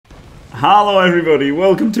Hello everybody,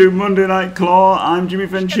 welcome to Monday Night Claw. I'm Jimmy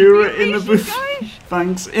Ventura in the booth.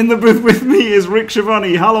 Thanks. In the booth with me is Rick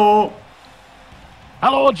Schiavone. Hello.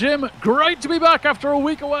 Hello Jim, great to be back after a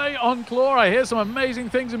week away on Claw. I hear some amazing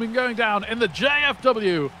things have been going down in the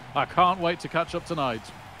JFW. I can't wait to catch up tonight.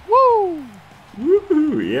 Woo!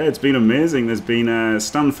 Woohoo! Yeah, it's been amazing. There's been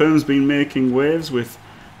Stan Firm's been making waves with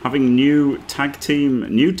having new tag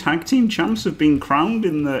team champs have been crowned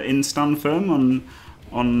in Stan Firm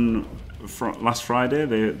on last Friday.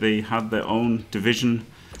 They had their own division,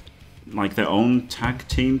 like their own tag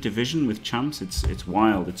team division with champs. It's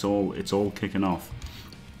wild. It's all kicking off.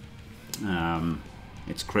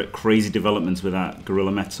 It's crazy developments with that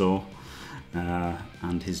Gorilla Mezzo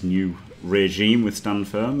and his new regime with Stan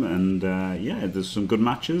Firm, and yeah, there's some good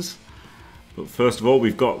matches. But first of all,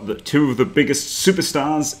 we've got two of the biggest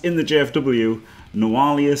superstars in the JFW,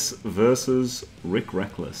 Noalius versus Rick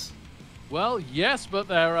Reckless. Well, yes, but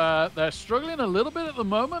they're struggling a little bit at the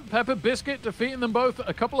moment. Pepper Biscuit defeating them both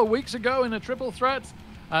a couple of weeks ago in a triple threat.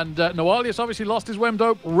 And Noalius obviously lost his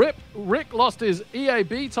Wemdope. Rick lost his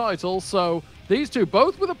EAB title. So these two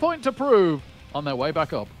both with a point to prove on their way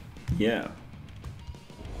back up. Yeah.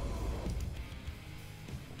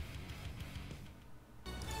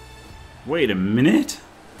 Wait a minute.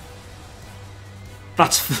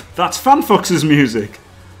 That's FanFox's music.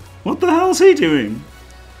 What the hell's he doing?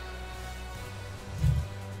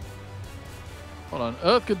 What on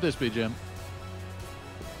earth could this be, Jim?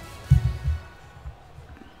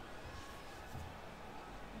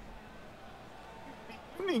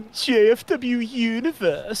 JFW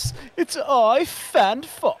Universe, it's I,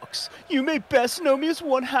 FanFox. You may best know me as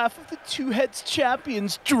one half of the Two Heads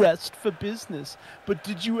champions dressed for business. But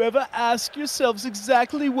did you ever ask yourselves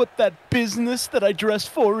exactly what that business that I dressed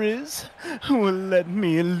for is? Well, let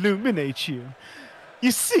me illuminate you.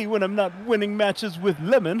 You see, when I'm not winning matches with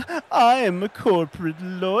Lemon, I am a corporate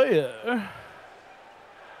lawyer.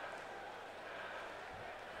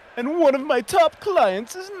 And one of my top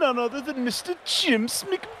clients is none other than Mr. Jim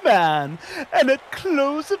McMahon. And at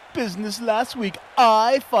close of business last week,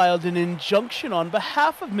 I filed an injunction on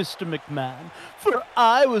behalf of Mr. McMahon. For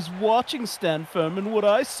I was watching Stan Firm, and what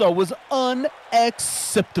I saw was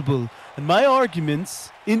unacceptable. And my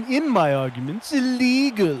arguments, in my arguments,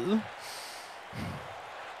 illegal.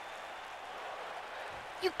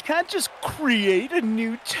 You can't just create a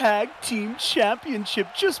new tag team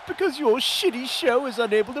championship just because your shitty show is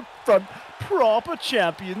unable to front proper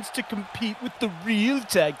champions to compete with the real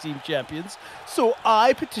tag team champions. So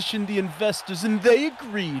I petitioned the investors and they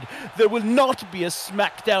agreed there will not be a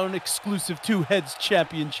SmackDown exclusive Two Heads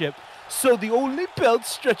championship. So the only belt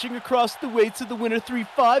stretching across the weights of the winner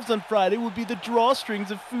 3-5s on Friday will be the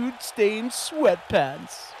drawstrings of food-stained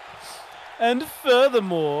sweatpants. And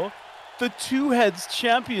furthermore, the Two Heads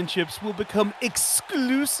Championships will become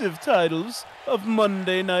exclusive titles of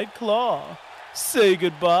Monday Night Claw. Say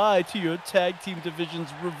goodbye to your tag team division's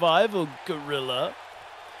revival, Gorilla.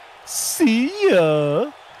 See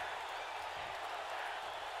ya!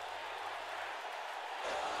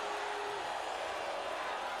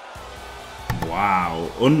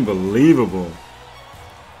 Wow, unbelievable.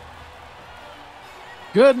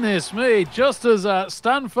 Goodness me, just as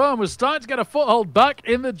Stan Firm was starting to get a foothold back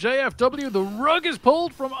in the JFW, the rug is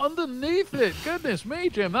pulled from underneath it. Goodness me,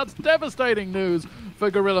 Jim, that's devastating news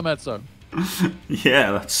for Gorilla Mezzo.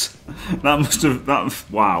 Yeah,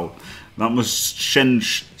 wow. That must send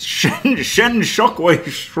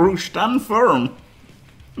shockwave through Stan Firm.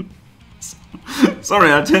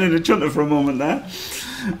 Sorry, I turned into Chunter for a moment there.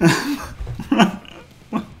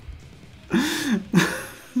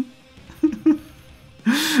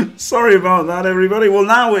 Sorry about that, everybody. Well,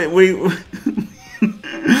 now we've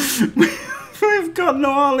got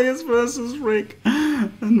Noalius versus Rick,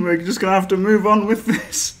 and we're just gonna have to move on with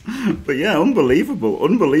this. But yeah,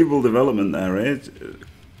 unbelievable development there. Eh?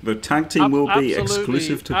 The tag team will be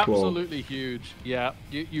exclusive to Claw. Absolutely huge. Yeah,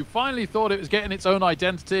 you finally thought it was getting its own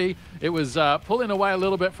identity. It was pulling away a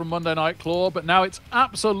little bit from Monday Night Claw, but now it's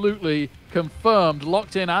absolutely confirmed,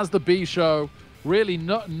 locked in as the B show. Really,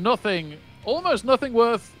 almost nothing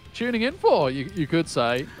worth tuning in for, you could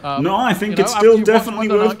say. No, I think it's still definitely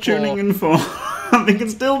worth tuning in for. I think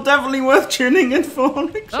it's still definitely worth tuning in for.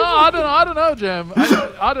 No, I don't know, Jim.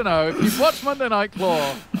 I don't know. If you've watched Monday Night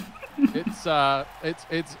Claw, it's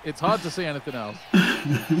hard to see anything else.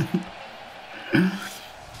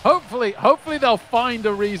 Hopefully they'll find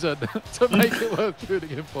a reason to make it worth tuning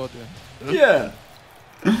in for, Jim. Yeah.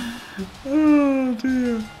 Oh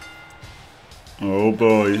dear. Oh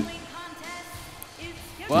boy.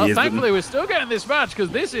 Well, thankfully, we're still getting this match because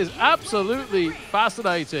this is absolutely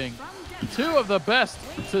fascinating. Two of the best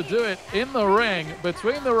to do it in the ring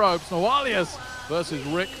between the ropes. Nawalius versus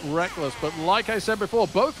Rick Reckless. But like I said before,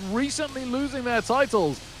 both recently losing their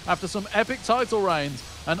titles after some epic title reigns,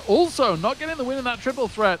 and also not getting the win in that triple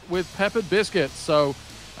threat with Peppered Biscuits. So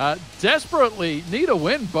desperately need a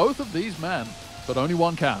win, both of these men, but only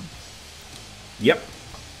one can. Yep.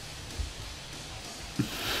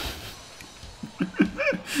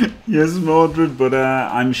 Yes, Mordred, but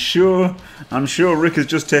I'm sure Rick has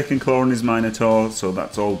just taken Claw on his Minotaur, so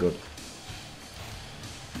that's all good.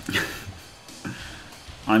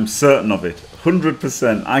 I'm certain of it,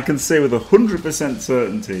 100%. I can say with 100%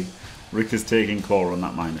 certainty, Rick is taking Claw on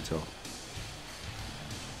that Minotaur.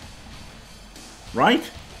 Right?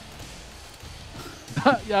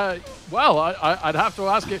 Yeah. Well, I'd have to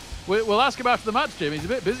ask it. We'll ask him after the match, Jim. He's a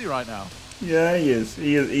bit busy right now. Yeah, he is.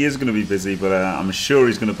 He is going to be busy, but I'm sure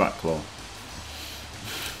he's going to back Claw.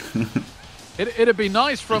 It'd be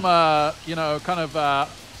nice from a, you know, kind of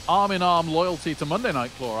arm-in-arm loyalty to Monday Night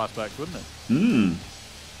Claw aspect, wouldn't it? Hmm.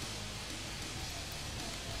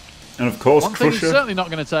 And of course, One Crusher. thing he's certainly not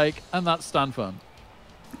going to take, and that's stand firm.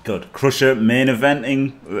 Good. Crusher main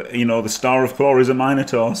eventing. You know, the star of Claw is a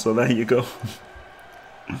Minotaur, so there you go.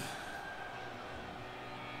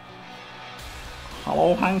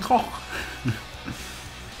 Hello, Hancock.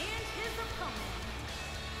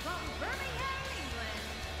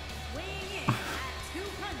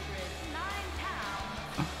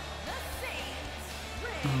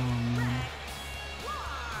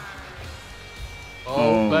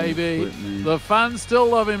 Oh, baby. Whitney. The fans still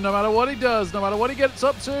love him no matter what he does, no matter what he gets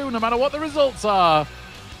up to, no matter what the results are.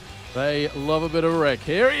 They love a bit of Rick.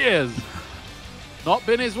 Here he is. Not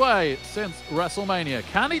been his way since WrestleMania.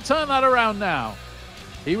 Can he turn that around now?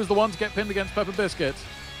 He was the one to get pinned against Pepper Biscuit,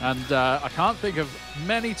 and I can't think of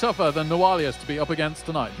many tougher than Nawalius to be up against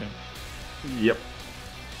tonight, Jim. Yep.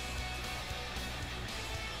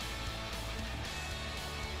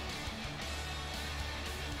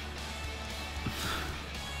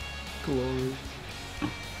 Glory.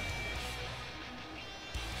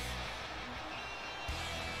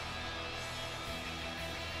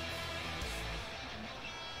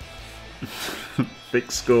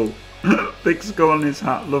 Big skull. Big skull on his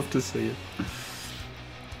hat. Love to see it.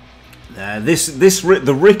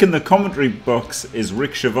 The Rick in the commentary box is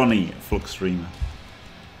Rick Schiavone, Flux Streamer.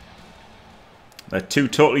 They're two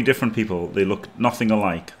totally different people. They look nothing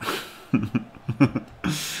alike.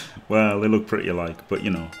 Well, they look pretty alike, but you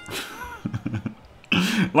know.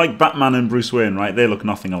 Like Batman and Bruce Wayne, right? They look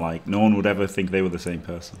nothing alike. No one would ever think they were the same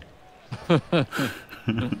person.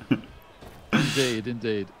 Indeed,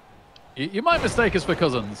 indeed. You might mistake us for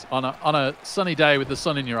cousins on a sunny day with the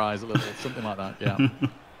sun in your eyes a little, something like that, yeah.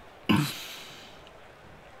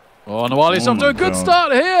 Oh, Nawalius off to a good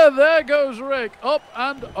start here. There goes Rick, up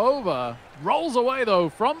and over. Rolls away, though,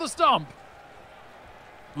 from the stump.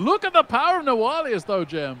 Look at the power of Nawalius, though,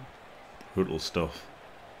 Jim. Brutal stuff.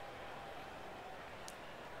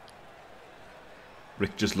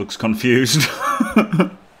 Rick just looks confused. He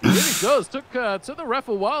really does. Took the ref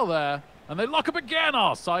a while there. And they lock up again.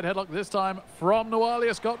 Oh, side headlock this time from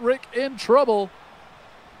Nawalius. Got Rick in trouble.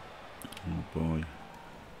 Oh, boy.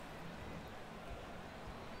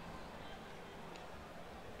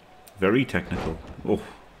 Very technical. Oh.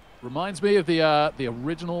 Reminds me of the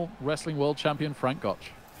original Wrestling World Champion, Frank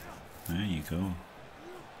Gotch. There you go.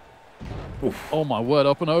 Oof. Oh, my word.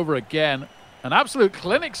 Up and over again. An absolute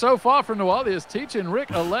clinic so far from Nawalius, teaching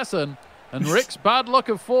Rick a lesson. And Rick's bad luck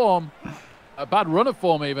of form, a bad run of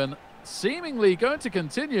form even, seemingly going to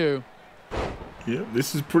continue. Yeah,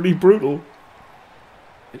 this is pretty brutal.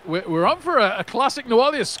 We're on for a classic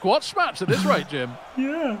Nawalius squash match at this rate, Jim.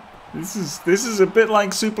 Yeah, this is a bit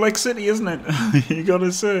like Suplex City, isn't it? You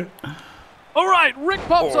gotta say. All right, Rick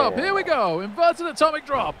pops up. Here we go. Inverted atomic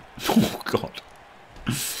drop. Oh, God.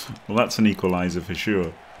 Well, that's an equalizer for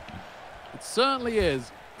sure. It certainly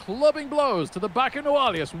is. Clubbing blows to the back of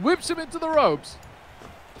Nawalius. Whips him into the ropes.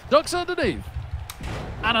 Ducks underneath.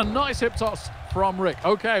 And a nice hip toss from Rick.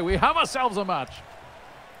 Okay, we have ourselves a match.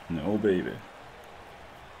 No, baby.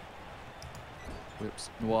 Whips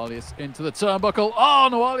Nawalius into the turnbuckle. Oh,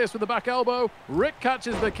 Nawalius with the back elbow. Rick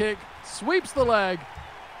catches the kick. Sweeps the leg.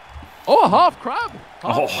 Oh, a half crab.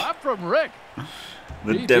 Half crab from Rick.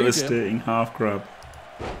 The GG, devastating half crab.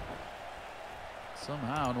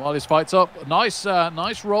 Somehow, Nawalius fights up. Nice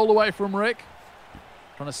roll away from Rick.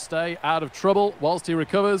 Trying to stay out of trouble whilst he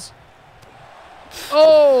recovers.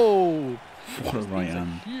 Oh! What a right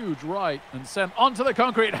hand. Huge right and sent onto the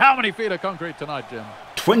concrete. How many feet of concrete tonight, Jim?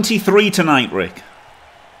 23 tonight, Rick.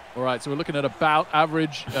 All right, so we're looking at about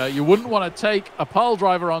average. You wouldn't want to take a pile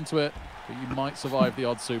driver onto it, but you might survive the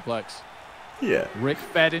odd suplex. Yeah. Rick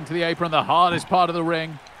fed into the apron, the hardest part of the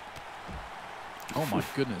ring. Oh my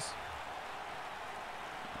goodness.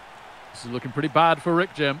 This is looking pretty bad for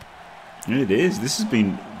Rick, Jim. It is. This has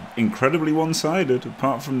been incredibly one-sided.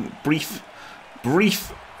 Apart from brief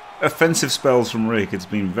offensive spells from Rick, it's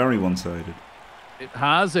been very one-sided. It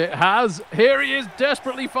has. Here he is,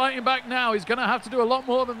 desperately fighting back now. He's going to have to do a lot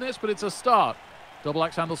more than this, but it's a start. Double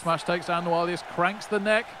axe handle smash takes down Noalius, cranks the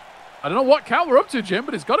neck. I don't know what count we're up to, Jim,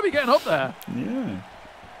 but it's got to be getting up there. Yeah.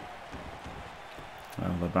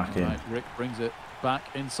 Well, they're back in. Right, Rick brings it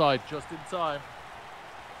back inside just in time.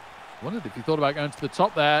 Wondered if he thought about going to the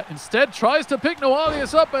top there. Instead, tries to pick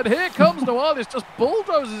Noalius up, but here comes Noalius, just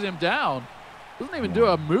bulldozes him down. Doesn't even do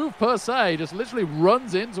a move per se, just literally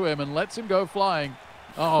runs into him and lets him go flying.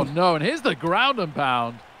 Oh no, and here's the ground and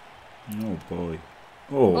pound. Oh boy.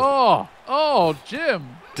 Oh,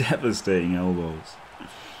 Jim. Devastating elbows.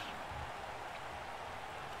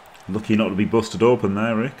 Lucky not to be busted open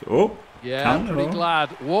there, Rick. Oh, yeah, pretty glad.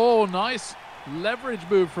 Whoa, nice leverage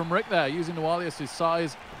move from Rick there, using Noalius'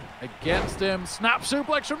 size against him. Snap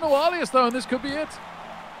suplex from Noalius though, and this could be it.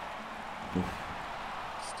 Oof.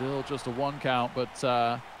 Still just a 1 count,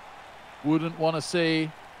 but wouldn't want to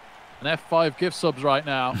see an F5 gift subs right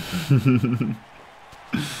now.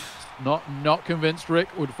 Not convinced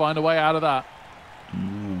Rick would find a way out of that.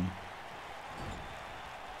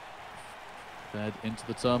 Fed into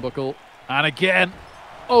the turnbuckle, and again,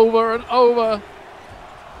 over and over.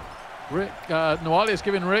 Rick, Noalius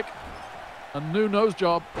giving Rick a new nose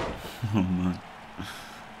job. Oh man,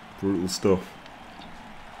 brutal stuff.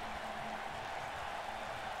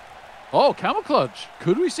 Oh, camel clutch.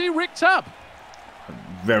 Could we see Rick tap?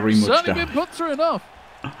 Very much. Certainly been put through enough.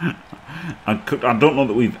 I don't know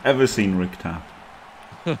that we've ever seen Rick tap.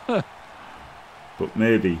 But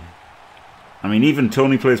maybe. I mean, even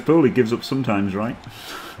Tony Plays Pool, he gives up sometimes, right?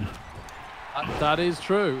 That is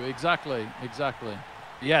true. Exactly.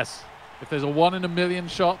 Yes. If there's a 1 in a million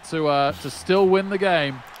shot to still win the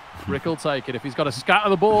game, Rick will take it. If he's got to scatter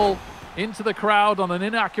the ball into the crowd on an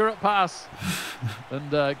inaccurate pass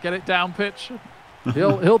and get it down pitch,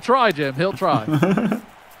 he'll try, Jim. He'll try.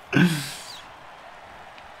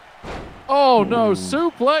 Oh no,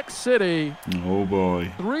 Suplex City. Oh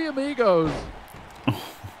boy. 3 amigos.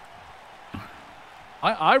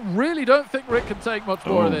 I really don't think Rick can take much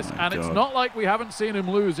more of this, and it's not like we haven't seen him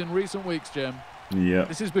lose in recent weeks, Jim. Yeah.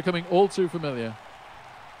 This is becoming all too familiar.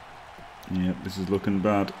 Yeah, this is looking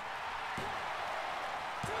bad.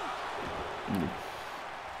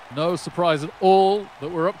 No surprise at all that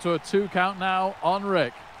we're up to a 2 count now on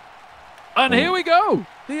Rick. And here we go.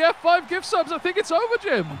 The F5 gift subs. I think it's over,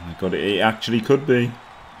 Jim. Oh my god, it actually could be.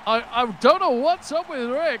 I don't know what's up with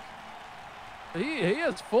Rick. He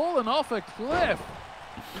has fallen off a cliff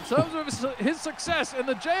in terms of his success in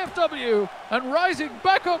the JFW and rising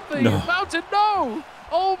back up the mountain. No!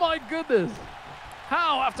 Oh my goodness.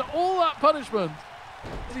 How, after all that punishment,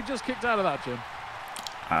 is he just kicked out of that, Jim?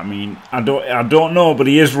 I mean, I don't know, but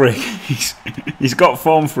he is Rick. He's got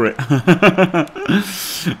form for it.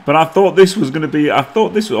 But I thought this was going to be.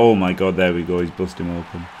 Oh my god, there we go. He's busted him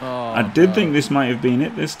open. Oh, I did think this might have been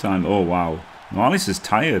it this time. Oh wow, Alice is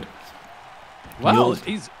tired. Well,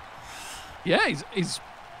 he's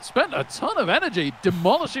spent a ton of energy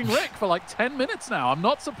demolishing Rick for like 10 minutes now. I'm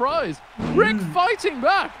not surprised. Rick fighting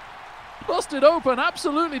back, busted open,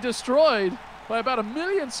 absolutely destroyed by about 1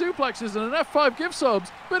 million suplexes and an F5 gift subs.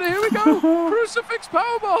 But here we go. Crucifix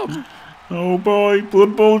powerbomb. Oh boy,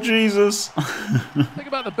 Blood Bowl Jesus. Think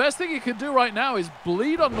about the best thing he can do right now is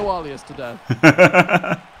bleed on Noalius to death.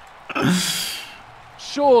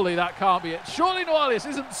 Surely that can't be it. Surely Noalius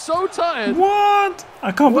isn't so tired. What?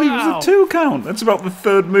 I can't believe it was a 2 count. That's about the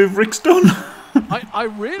 3rd move Rick's done. I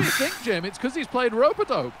really think, Jim, it's because he's played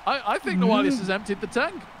rope-a-dope. I think Noalius has emptied the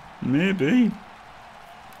tank. Maybe.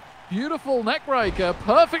 Beautiful neck breaker,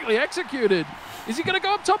 perfectly executed. Is he going to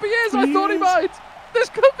go up top? He is. I thought he might. This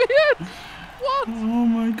could be it. What? Oh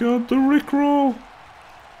my god, the Rick roll.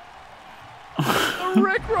 The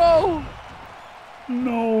Rick roll.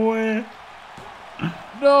 No way.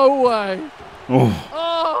 No way.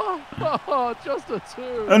 Oh. Oh, just a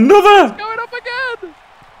 2. Another. It's going up again.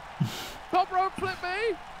 Top rope flip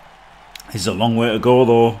me. It's a long way to go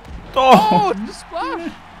though. Oh,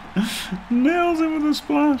 splash. Nails him with a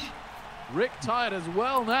splash. Rick tired as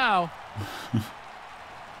well now.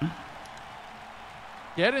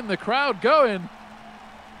 Getting the crowd going.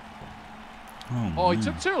 Oh, he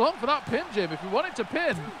took too long for that pin, Jim. If he wanted to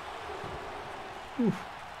pin,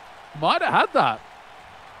 might have had that.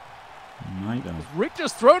 Might have. Rick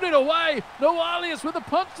just thrown it away. Noalius with a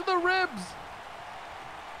punch to the ribs.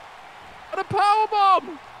 And a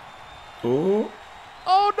powerbomb. Oh.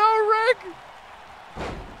 Oh no,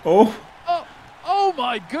 Rick! Oh. Oh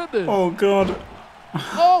my goodness! Oh god.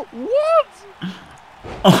 Oh, what?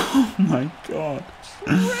 Oh my god.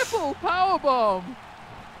 Triple powerbomb!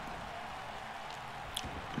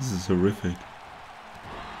 This is horrific.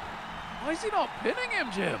 Why is he not pinning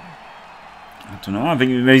him, Jim? I don't know. I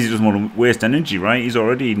think maybe he doesn't want to waste energy, right? He's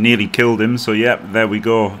already nearly killed him. So, yep, there we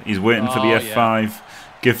go. He's waiting for the F5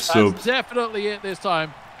 gift sub. That's definitely it this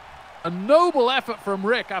time. A noble effort from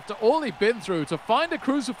Rick after all he'd been through to find a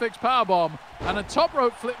crucifix powerbomb and a top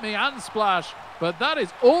rope flip me and splash. But that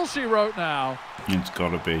is all she wrote now. It's got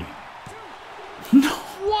to be. No.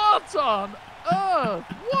 What on earth?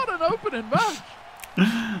 What an opening match.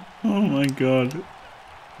 Oh, my God.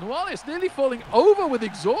 Nuales nearly falling over with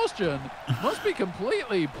exhaustion. Must be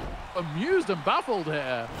completely amused and baffled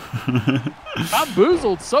here.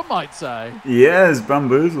 Bamboozled, some might say. Yes,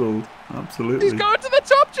 bamboozled. Absolutely. He's going to the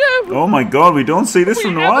top, Jim. Oh my god, we don't see this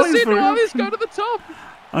from Nuales. Have we ever seen Nuales go to the top?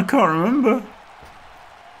 I can't remember.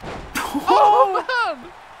 Oh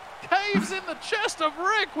man! Caves in the chest of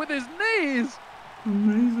Rick with his knees.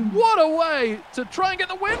 Amazing. What a way to try and get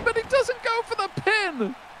the win, but he doesn't go for the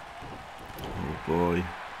pin. Oh boy.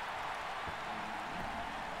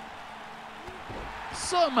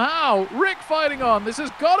 Somehow, Rick fighting on. This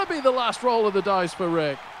has got to be the last roll of the dice for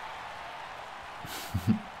Rick.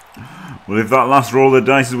 Well, if that last roll of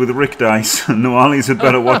the dice is with Rick dice, Nuales had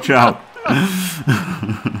better watch out.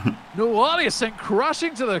 Nuales sent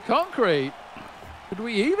crashing to the concrete. Could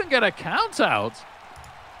we even get a count out?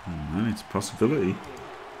 Oh, man, it's a possibility.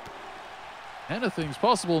 Anything's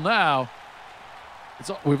possible now.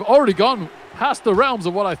 We've already gone past the realms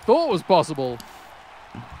of what I thought was possible.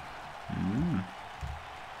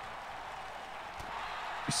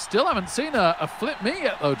 We still haven't seen a flip me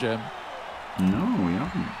yet, though, Jim. No, we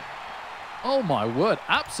haven't. Oh, my word.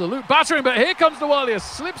 Absolute battering. But here comes Nuales.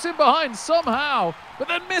 Slips in behind somehow, but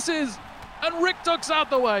then misses. And Rick ducks out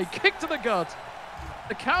the way. Kick to the gut.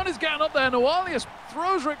 The count is getting up there. Nuales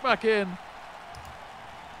throws Rick back in.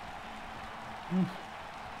 And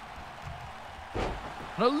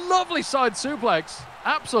a lovely side suplex.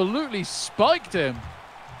 Absolutely spiked him.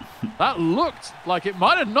 That looked like it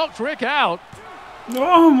might have knocked Rick out.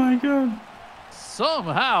 Oh my god.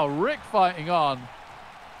 Somehow Rick fighting on.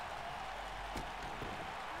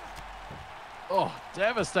 Oh,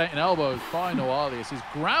 devastating elbows by Nuales. His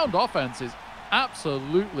ground offense is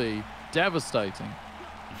absolutely devastating.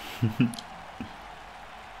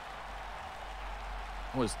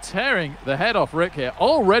 Was tearing the head off Rick here.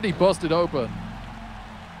 Already busted open.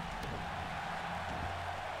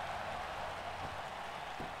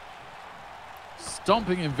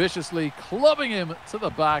 Stomping him viciously, clubbing him to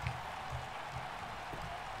the back.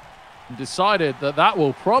 And decided that that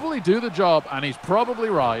will probably do the job, and he's probably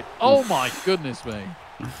right. Oh my goodness me.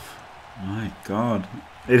 My god.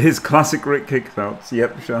 It is classic Rick kickouts.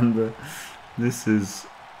 Yep, Shanda. This is...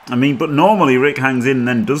 I mean, but normally Rick hangs in and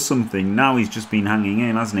then does something. Now he's just been hanging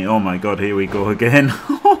in, hasn't he? Oh my god, here we go again.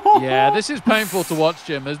 Yeah, this is painful to watch,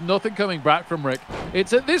 Jim. There's nothing coming back from Rick.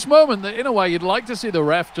 It's at this moment that, in a way, you'd like to see the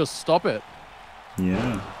ref just stop it.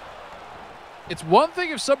 Yeah. It's one thing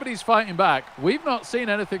if somebody's fighting back. We've not seen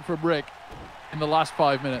anything from Rick in the last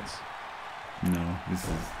 5 minutes. No,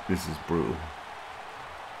 this is brutal.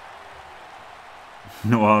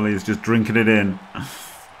 Nuales is just drinking it in.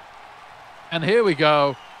 And here we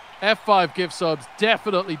go. F5 gift subs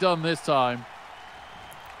definitely done this time.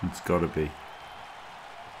 It's got to be.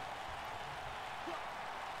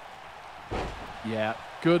 Yeah,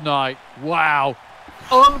 good night. Wow.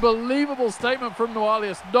 Unbelievable statement from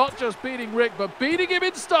Nuales. Not just beating Rick, but beating him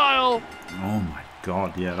in style. Oh my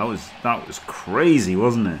god, yeah, that was crazy,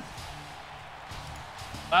 wasn't it?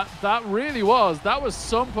 That really was. That was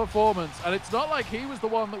some performance. And it's not like he was the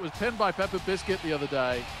one that was pinned by Pepper Biscuit the other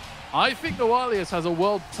day. I think Nuales has a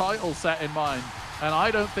world title set in mind, and I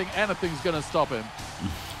don't think anything's going to stop him.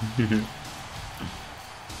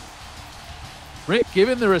 Rick, give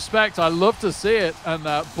him the respect. I love to see it, and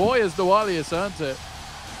boy, has Nuales earned it.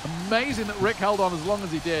 Amazing that Rick held on as long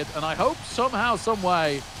as he did, and I hope somehow, some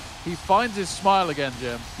way, he finds his smile again,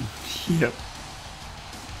 Jim. Yep.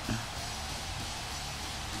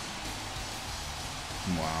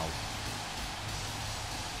 Wow.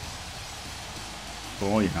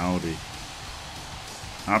 Boy, howdy.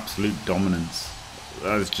 Absolute dominance.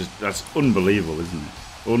 That's unbelievable, isn't it?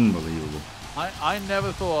 Unbelievable. I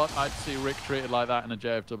never thought I'd see Rick treated like that in a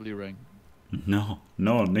JFW ring. No,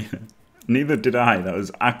 neither did I. That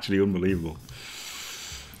was actually unbelievable.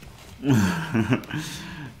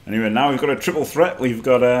 Anyway, now we've got a triple threat. We've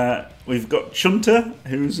got Chunter,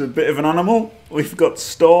 who's a bit of an animal. We've got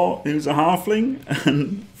Storr, who's a halfling,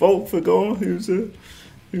 and Volkvagor, who's a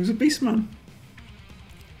beastman.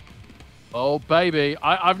 Oh baby,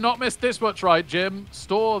 I've not missed this much, right, Jim?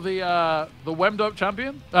 Storr, the Wemdope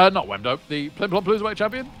champion, not Wemdope, the Plim Plom Bluesweight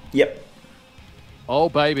champion. Yep. Oh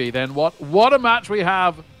baby, then what a match we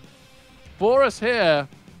have for us here.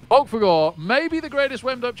 Volkvagor, maybe the greatest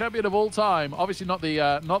Wemdope champion of all time. Obviously not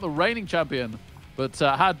the reigning champion, but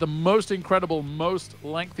had the most incredible, most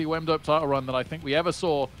lengthy Wemdope title run that I think we ever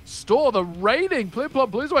saw. Storr, the reigning Plim Plom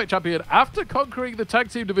Bluesweight champion, after conquering the tag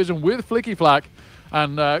team division with Flicky Flack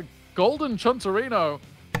and Golden Chunterino,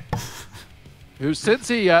 who since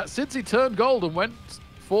he turned gold and went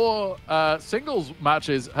for singles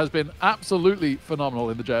matches, has been absolutely phenomenal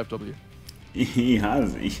in the JFW. He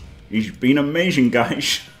has. He's been amazing,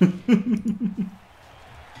 guys. It's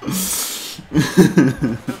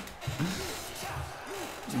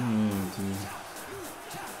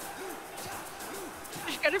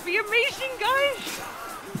gonna be amazing, guys.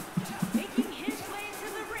 Making his way to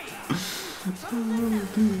the ring from the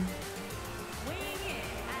Netherlands, weighing in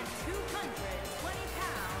at 220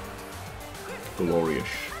 pounds, Glorious.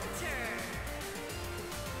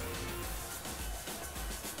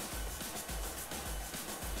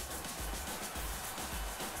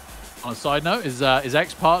 On a side note, his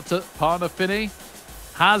ex-partner Finney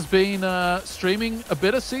has been streaming a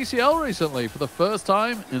bit of CCL recently for the first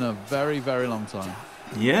time in a very, very long time.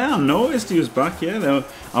 Yeah, I noticed he was back. Yeah,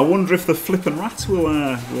 I wonder if the Flippin' Rats will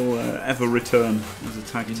ever return as a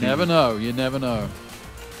tag team. You never know. You never know.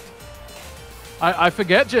 I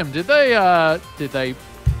forget, Jim. Did they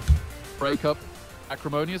break up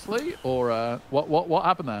acrimoniously, or what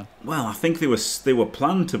happened there? Well, I think they were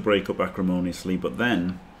planned to break up acrimoniously, but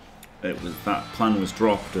then that plan was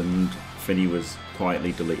dropped and Finney was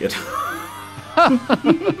quietly deleted.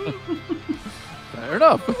 Fair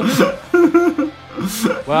enough.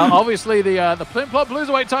 Well, obviously the Plim Plom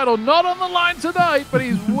Bluesweight title not on the line tonight, but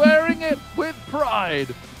he's wearing it with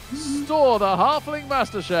pride. Storr, the Halfling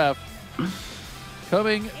Master Chef,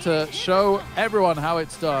 coming to show everyone how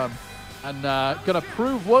it's done, and gonna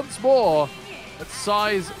prove once more that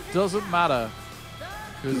size doesn't matter.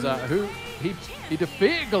 Because he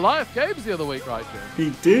defeated Goliath Games the other week, right, Jim? He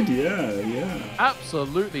did, yeah.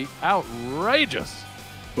 Absolutely outrageous.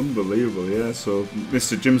 Unbelievable, yeah. So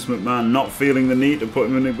Mr. James McMahon not feeling the need to put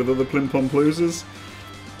him in with other Plim Plom Bluesers.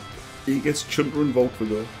 He gets Chunter and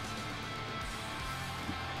Volkvagor.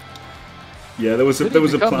 Yeah, there was a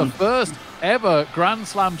plan. The first ever Grand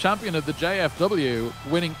Slam champion of the JFW,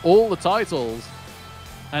 winning all the titles,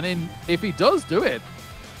 and if he does do it,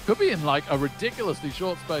 could be in like a ridiculously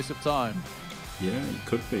short space of time. Yeah, he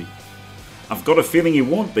could be. I've got a feeling he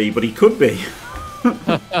won't be, but he could be.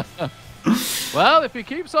 Well, if he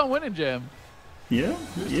keeps on winning, Jim. Yeah.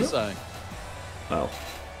 Who's to say? Well.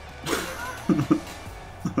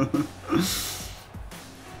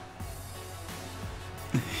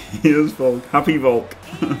 Here's Volk. Happy Volk.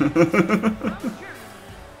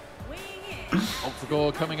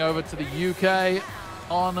 Volkvagor coming over to the UK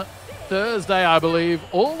on Thursday, I believe,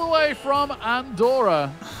 all the way from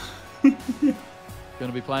Andorra. Going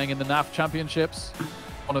to be playing in the NAF Championships.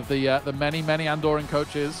 One of the many, many Andorran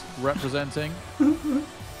coaches representing.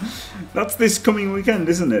 That's this coming weekend,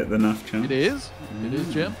 isn't it? The NAF Champ. It is. It is,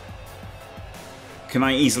 Jim. Can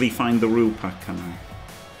I easily find the rule pack? Can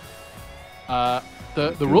I?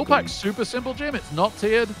 The rule pack's super simple, Jim. It's not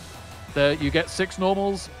tiered. You get 6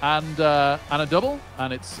 normals and a double,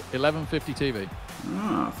 and it's 11.50 TV.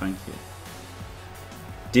 Ah, thank you.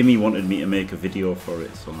 Dimmy wanted me to make a video for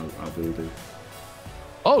it, so I will do.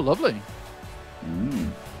 Oh, lovely.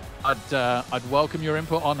 I'd welcome your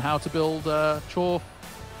input on how to build Chor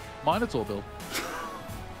Minotaur build.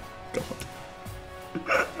 God.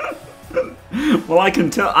 Well, I can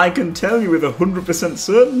tell you with 100%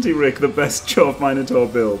 certainty, Rick, the best Chor Minotaur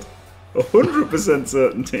build. 100%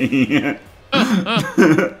 certainty.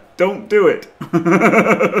 Don't do it.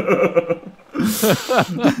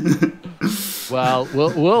 Well,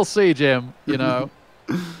 we'll see, Jim. You know,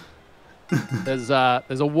 there's a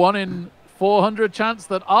 1 in 400 chance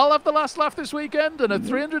that I'll have the last laugh this weekend, and a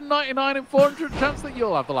 399 in 400 chance that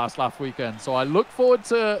you'll have the last laugh weekend. So I look forward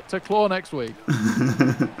to Claw next week.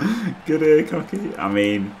 Good ear, Cocky. I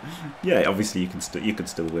mean, yeah, obviously you could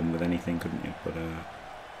still win with anything, couldn't you? But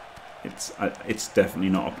it's definitely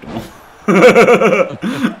not optimal.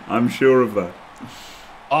 I'm sure of that.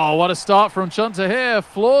 Oh, what a start from Chunter here.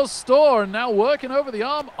 Floors Storr, and now working over the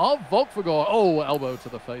arm of Volkvagor. Oh, elbow to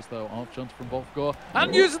the face, though, of Chunter from Volkvagor.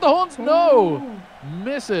 And uses the horns. No!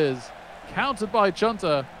 Misses. countered by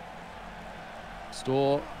Chunter.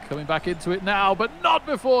 Storr coming back into it now, but not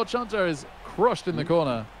before Chunter is crushed in the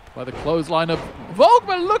corner by the clothesline of Volk.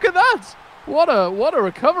 But look at that! What a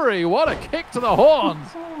recovery! What a kick to the horns!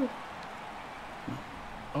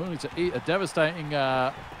 Only to eat a devastating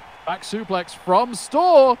back suplex from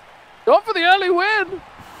Storr. Gone for the early win.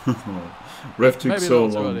 Ref took Maybe so a little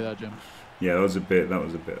too long. early there, Jim. Yeah, that was a bit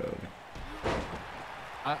early.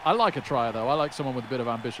 I like a trier though. I like someone with a bit of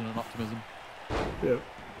ambition and optimism. Yeah.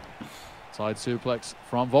 Side suplex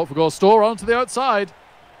from Volkfagor. Storr onto the outside.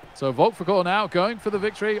 So Volkfagor now going for the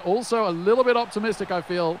victory. Also a little bit optimistic, I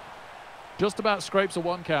feel. Just about scrapes a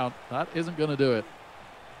 1 count. That isn't going to do it.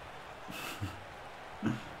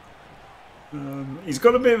 He's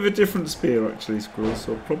got a bit of a different spear actually, Squirrel,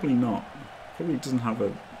 so probably not. Probably doesn't have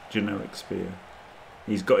a generic spear.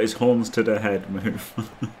 He's got his horns to the head move.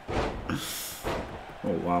 Oh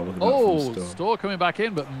wow, look at that from Storr coming back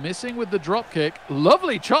in, but missing with the drop kick.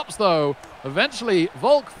 Lovely chops though. Eventually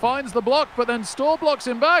Volk finds the block, but then Storr blocks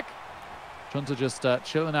him back. Chunter just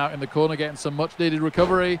chilling out in the corner, getting some much needed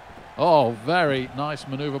recovery. Oh, very nice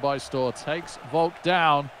maneuver by Storr. Takes Volk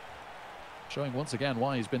down. Showing once again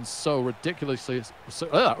why he's been so ridiculously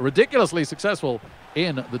successful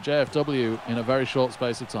in the JFW in a very short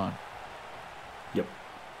space of time. Yep.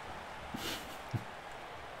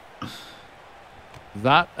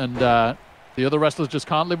 That and the other wrestlers just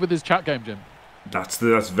can't live with his chat game, Jim. That's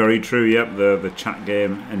very true. Yep, the chat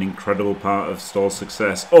game, an incredible part of Storr's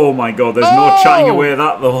success. Oh my God, there's no chatting away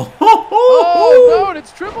that though. Oh no, and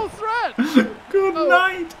it's triple threat. Good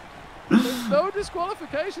night. There's no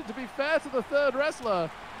disqualification. To be fair to the third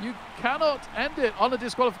wrestler, you cannot end it on a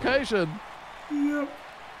disqualification. Yep.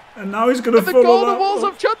 And now he's going to The follow golden that walls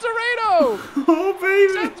up. of Chunterino. Oh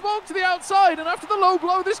baby. Sends Volk to the outside, and after the low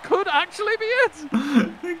blow, this could actually be it.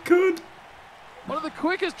 It could. One of the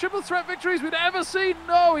quickest triple threat victories we'd ever seen.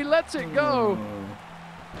 No, he lets it go.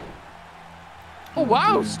 Oh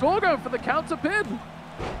wow, Storr going for the counter pin.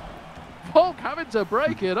 Volk having to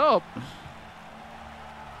break it up.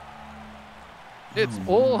 It's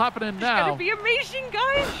all happening now. It's gonna be amazing,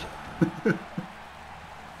 guys.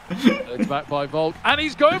 It's back by Volk, and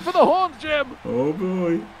he's going for the horns, Jim. Oh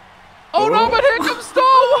boy. Oh no, but here comes Storr.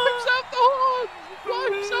 Wipes out the horns.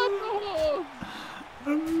 Wipes out the horns.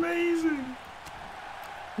 Amazing.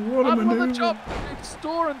 What a And from the maneuver. chop, it's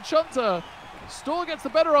Storr and Chunter. Storr gets the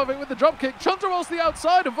better of it with the drop kick. Chunter rolls to the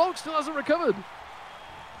outside, and Volk still hasn't recovered.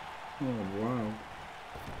 Oh wow.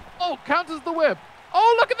 Oh, counters the whip.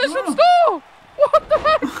 Oh, look at this from Storr. What the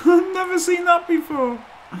heck? I've never seen that before.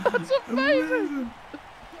 That's amazing.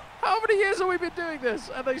 How many years have we been doing this?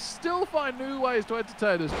 And they still find new ways to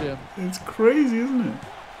entertain us, Jim. It's crazy, isn't it?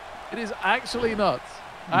 It is actually nuts.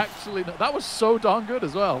 Actually nuts. That was so darn good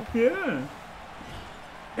as well. Yeah.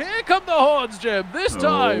 Here come the horns, Jim. This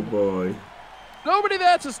time. Oh boy. Nobody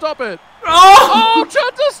there to stop it. Oh! Oh,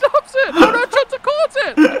 Chunter stops it. Oh no, Chunter caught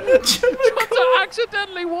it. Chunter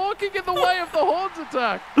accidentally walking in the way of the horns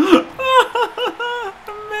attack.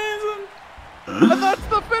 Amazing. And that's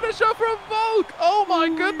the finisher from Volk. Oh my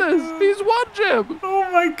goodness. God. He's won, Jim. Oh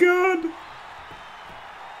my God.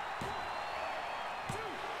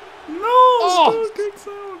 No! Oh. Storr kicks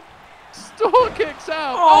out. Storr kicks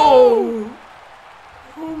out. Oh!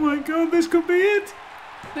 Oh my God, this could be it.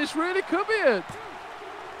 This really could be it.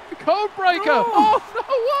 The code breaker. Oh. Oh,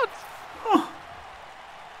 no, what?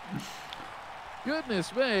 Oh.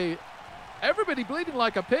 Goodness me. Everybody bleeding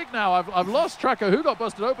like a pig now. I've lost track of who got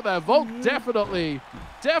busted open there. Volk definitely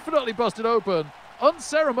busted open.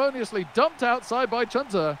 Unceremoniously dumped outside by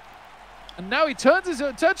Chunter. And now he turns his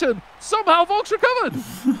attention. Somehow Volk's recovered.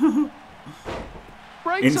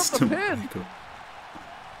 Breaks up the pin. breakup.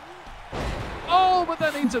 Oh, but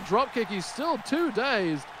then needs a drop kick. He's still 2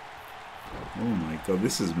 dazed. Oh my God,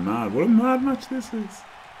 this is mad. What a mad match this is.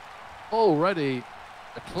 Already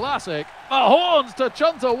a classic. The horns to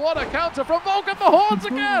Chunter. What a counter from Volk, and the horns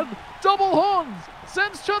again. Double horns.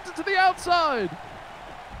 Sends Chunter to the outside.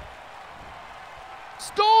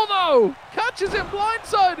 Storr though catches him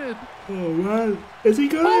blindsided. Oh man, is he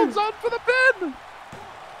going? Holds on for the pin.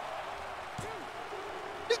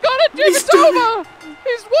 He's got it, Jim. He's It's done over.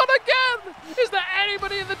 He's won again. Is there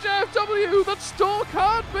anybody in the JFW that Storr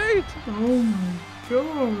can't beat? Oh my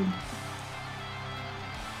God.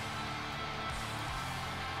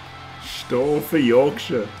 Storr for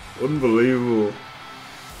Yorkshire. Unbelievable.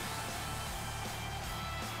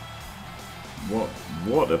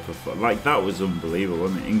 What a performance. Like, that was unbelievable,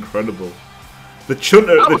 wasn't it? Incredible. The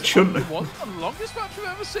Chunter. It wasn't the longest match we've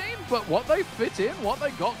ever seen, but what they fit in, what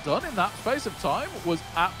they got done in that space of time was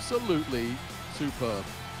absolutely superb.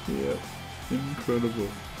 Yeah. Incredible.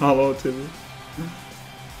 Hello, Timmy.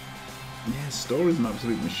 Yeah, Store is an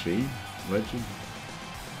absolute machine. Legend.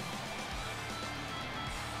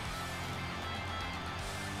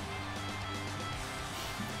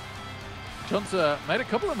 Junta made a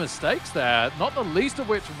couple of mistakes there, not the least of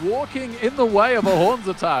which walking in the way of a Horns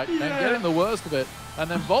attack and getting the worst of it. And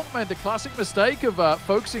then Volk made the classic mistake of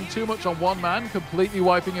focusing too much on one man, completely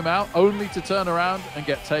wiping him out, only to turn around and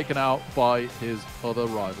get taken out by his other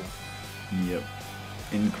rival. Yep.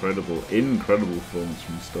 Incredible, incredible performance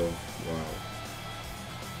from Store. Wow.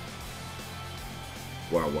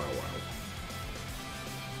 Wow, wow, wow.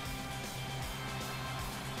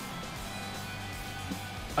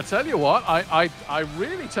 I tell you what, I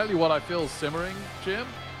really tell you what I feel simmering, Jim,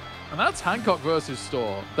 and that's Hancock versus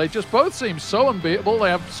Store. They just both seem so unbeatable. They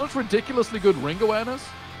have such ridiculously good ring awareness.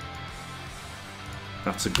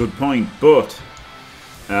 That's a good point, but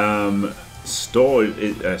Store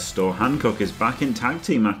Hancock is back in tag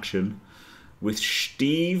team action with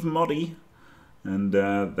Steve Moddy, and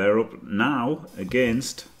they're up now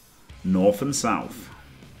against North and South.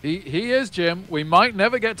 He is, Jim. We might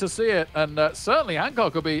never get to see it, and certainly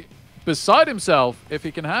Hancock will be beside himself if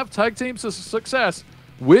he can have tag team success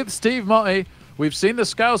with Steve Motti. We've seen the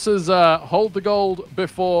Scousers hold the gold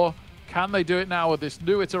before. Can they do it now with this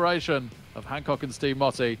new iteration of Hancock and Steve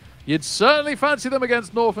Motti? You'd certainly fancy them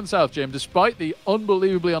against North and South, Jim, despite the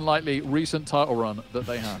unbelievably unlikely recent title run that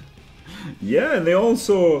they had. Yeah, and they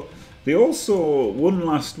also won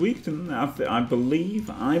last week, didn't they? I believe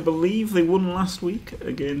they won last week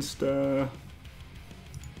against the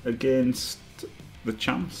champs,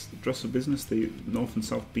 the Dress for Business. The North and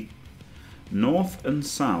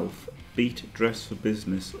South beat Dress for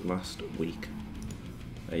Business last week.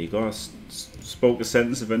 There you go. I spoke a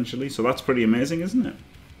sentence eventually, so that's pretty amazing, isn't it?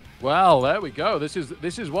 Well, there we go. This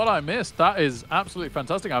is what I missed. That is absolutely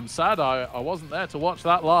fantastic. I'm sad I wasn't there to watch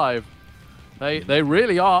that live. They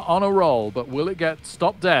really are on a roll, but will it get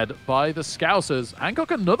stopped dead by the Scousers?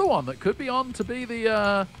 Hancock, another one that could be on to be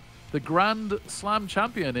the Grand Slam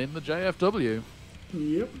champion in the JFW.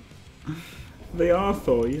 Yep. They are,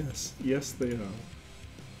 Thor, yes. Yes, they are.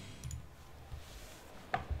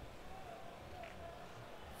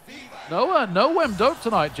 No Wem Dope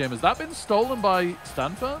tonight, Jim. Has that been stolen by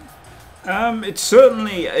Stanford? It's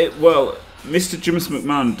certainly... well... Mr. James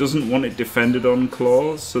McMahon doesn't want it defended on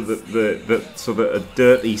claws so that a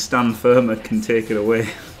dirty Stan Firmer can take it away.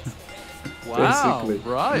 Wow! Basically.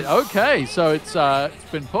 Right. Okay. So it's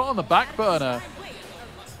been put on the back burner.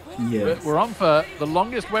 Yeah. We're on for the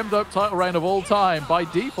longest Wemdope title reign of all time by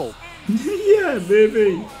default. Yeah,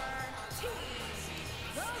 maybe.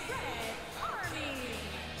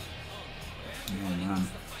 Oh man.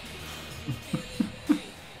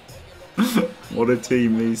 What a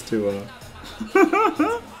team these two are.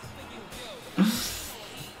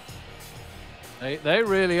 They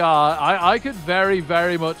really are. I could very,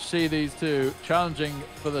 very much see these two challenging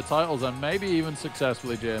for the titles and maybe even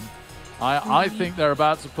successfully, Jim. I think they're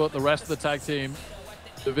about to put the rest of the tag team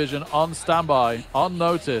division on standby, on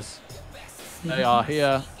notice. They are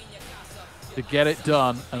here to get it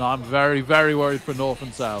done, and I'm very, very worried for North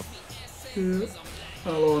and South. Yeah.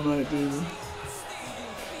 Hello, Night Demon.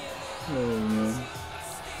 Oh man.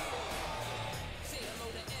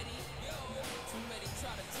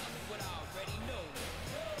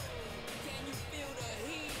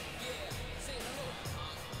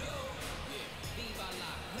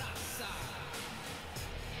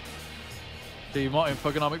 Steve Martin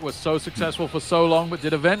Fugonomic was so successful for so long, but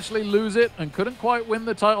did eventually lose it and couldn't quite win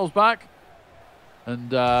the titles back.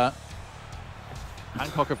 And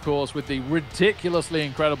Hancock, of course, with the ridiculously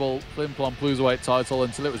incredible Flim Plom Cruiserweight title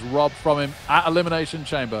until it was robbed from him at Elimination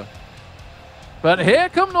Chamber. But here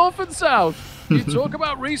come North and South. You talk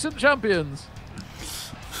about recent champions.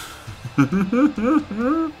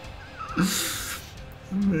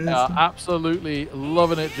 They are absolutely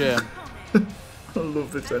loving it, Jim. I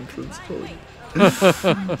love this entrance, Cody. Two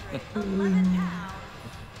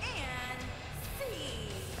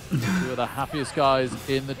of the happiest guys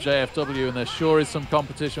in the JFW, and there sure is some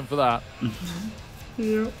competition for that.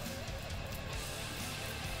 Yeah.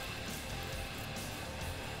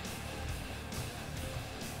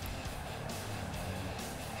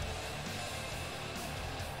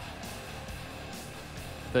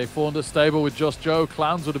 They formed a stable with Just Joe.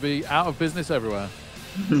 Clowns would be out of business everywhere.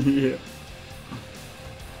 Yeah.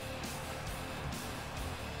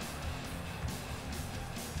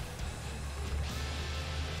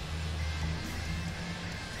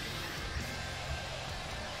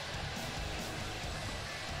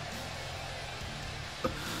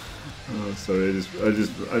 Oh, sorry.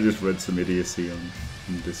 I just read some idiocy on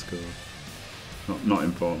Discord. Not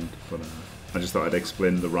important, but I just thought I'd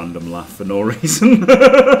explain the random laugh for no reason.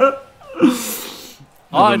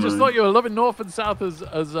 I just thought you were loving North and South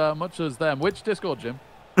as much as them. Which Discord, Jim?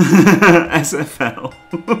 SFL.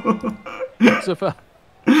 SFL.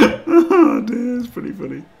 Oh dear, it's pretty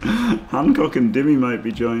funny. Hancock and Dimmy might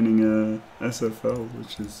be joining SFL,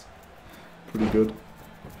 which is pretty good.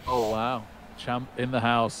 Oh wow, champ in the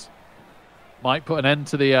house. Might put an end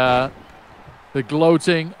to the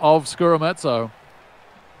gloating of Scarametso.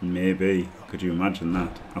 Maybe. Could you imagine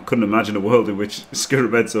that? I couldn't imagine a world in which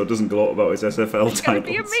Scarametso doesn't gloat about his SFL It's gonna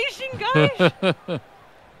be titles. amazing, guys.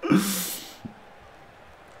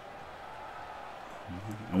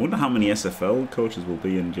 I wonder how many SFL coaches will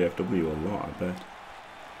be in JFW. A lot, I bet.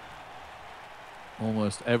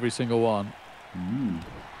 Almost every single one. Mm.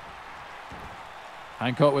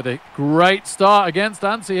 Hancock with a great start against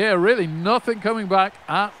Ansi here. Really nothing coming back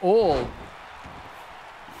at all.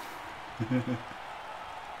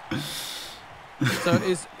 So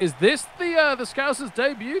is this the Scousers'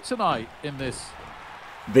 debut tonight in this?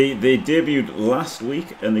 They debuted last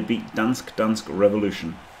week and they beat Dansk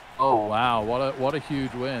Revolution. Oh wow, what a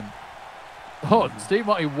huge win. Oh, Steve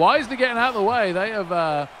Marty wisely getting out of the way.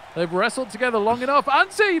 They've wrestled together long enough.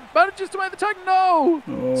 Ansi manages to make the tag. No!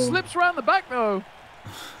 Oh. Slips around the back though.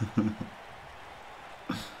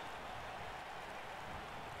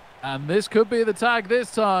 And this could be the tag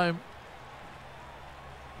this time.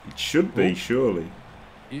 It should be, surely.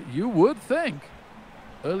 You would think.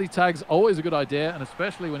 Early tag's always a good idea, and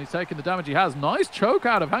especially when he's taking the damage he has. Nice choke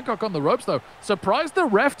out of Hancock on the ropes, though. Surprised the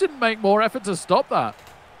ref didn't make more effort to stop that.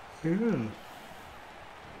 Yeah.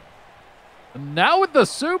 And now with the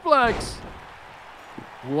suplex.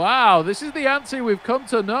 Wow, this is the Ansi we've come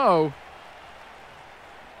to know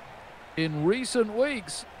in recent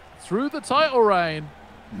weeks. Through the title reign.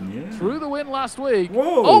 Yeah. Through the win last week.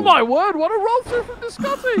 Whoa. Oh my word, what a roll through from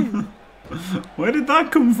Discotti. Where did that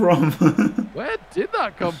come from? Where did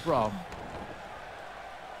that come from?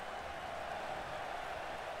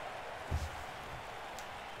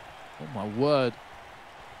 Oh my word.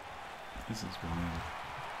 This is wild.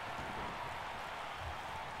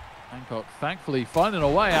 Hancock thankfully finding a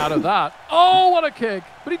way out of that. Oh, what a kick.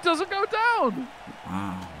 But he doesn't go down.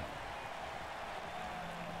 Wow.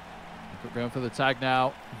 Hancock going for the tag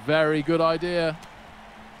now. Very good idea.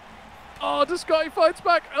 Oh, Discotti fights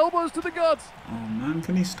back. Elbows to the guts. Oh man,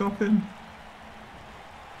 can he stop him?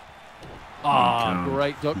 Ah, Oh,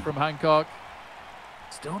 great duck from Hancock.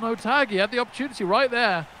 Still no tag. He had the opportunity right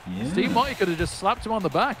there. Yeah. Steve Marty could have just slapped him on the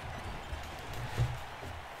back.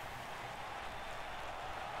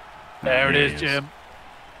 There it is, Jim.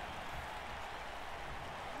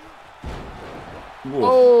 Whoa.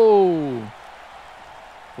 Oh!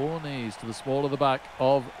 4 knees to the small of the back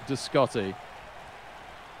of Discotti.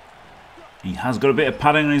 He has got a bit of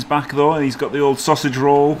padding on his back though. He's got the old sausage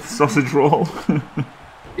roll.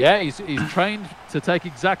 Yeah, he's trained to take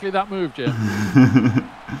exactly that move, Jim.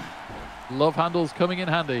 Love handles coming in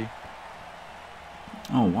handy.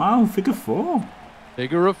 Oh wow, figure 4.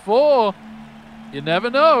 Figure of 4. You never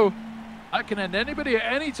know. That can end anybody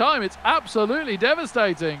at any time. It's absolutely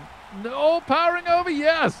devastating. No powering over,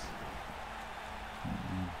 yes.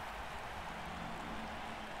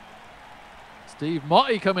 Steve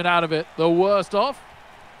Marty coming out of it, the worst off.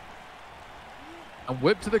 And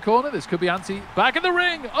whip to the corner. This could be Ansi back in the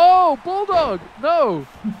ring. Oh, Bulldog. No.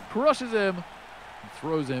 Crushes him. And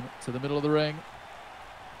throws him to the middle of the ring.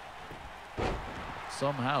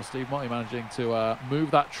 Somehow Steve Marty managing to move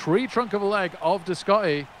that tree trunk of a leg of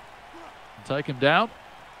Discotti and take him down.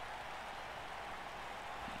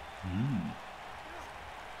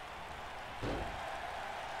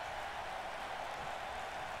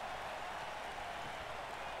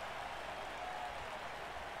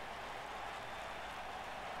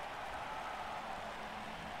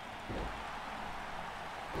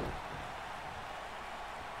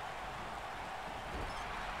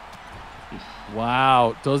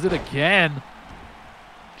 Wow, does it again.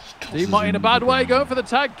 Steve Marty in a bad way, going for the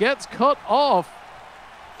tag, gets cut off.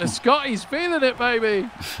 Scotty's feeling it, baby.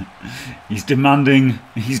 He's demanding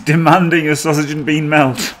a sausage and bean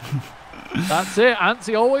melt. That's it.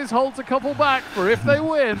 Ansi always holds a couple back for if they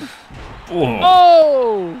win.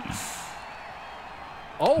 Oh.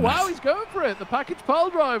 Oh, wow, he's going for it. The package pile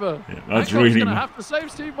driver. Yeah, that's Hancock's really going to have to save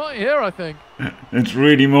Steve Marty here, I think. It's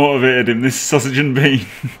really motivated him, this sausage and bean.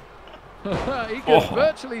 He can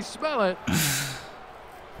virtually smell it.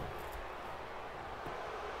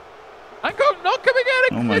 Hancock not coming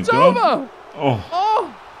in. Oh my It's God. over.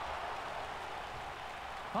 Oh.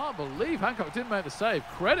 Can't believe Hancock didn't make the save.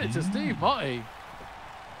 Credit to Steve Marty.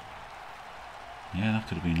 Yeah, that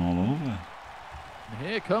could have been all over. And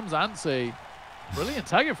here comes Ansi. Brilliant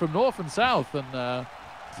tagging from north and south. And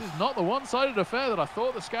this is not the one-sided affair that I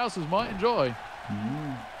thought the Scousers might enjoy.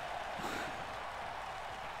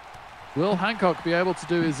 Will Hancock be able to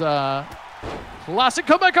do his classic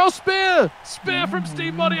comeback? Oh, spear! Spear from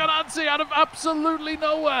Steve Money on Ansi out of absolutely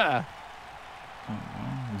nowhere. Oh,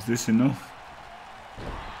 wow. Is this enough?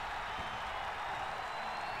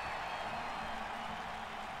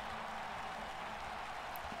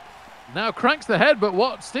 Now cranks the head, but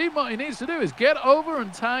what Steve Monty needs to do is get over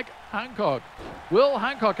and tag Hancock. Will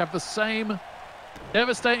Hancock have the same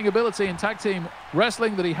devastating ability in tag team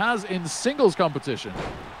wrestling that he has in singles competition?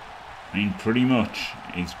 I mean, pretty much.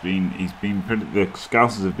 He's been pretty. The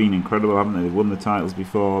Scousers have been incredible, haven't they? They've won the titles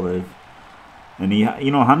before. And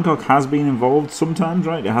Hancock has been involved sometimes,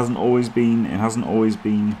 right? It hasn't always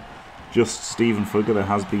been just Stephen Fugger. There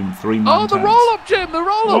has been 3-man tags. The roll-up, Jim, the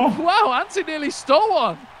roll-up. Oh. Wow, Ansi nearly stole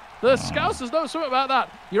one. The Scousers know something about that.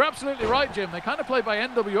 You're absolutely right, Jim. They kind of played by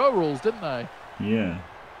NWO rules, didn't they? Yeah.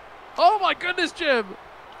 Oh, my goodness, Jim.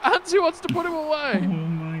 Ansi wants to put him away. Oh,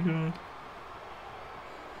 my God.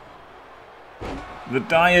 The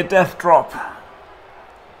dire death drop.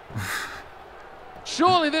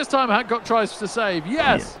 Surely this time Hancock tries to save.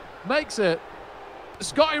 Yes, makes it.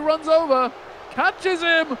 Scotty runs over, catches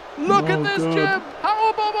him. Look at this, God. Jim.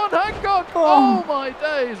 Powerbomb on Hancock. Oh, my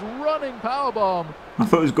days. Running powerbomb. I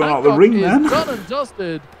thought he was going Hancock out the ring then. Done and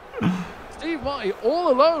dusted. Steve Marty all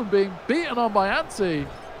alone being beaten on by Ansi.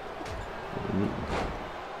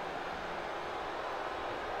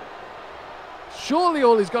 Surely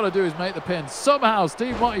all he's got to do is make the pin. Somehow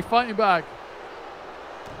Steve Marty fighting back.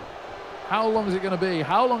 How long is it going to be?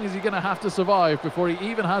 How long is he going to have to survive before he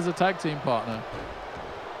even has a tag team partner?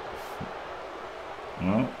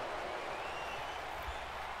 Well,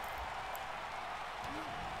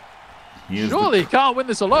 surely he can't win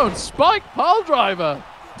this alone. Spike pile driver.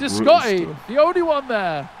 Scotty, the only one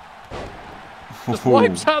there. Just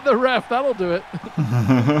wipes out the ref. That'll do it.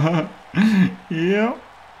 Yeah.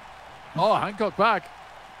 Oh, Hancock back.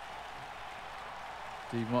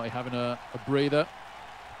 Steve Marty having a breather.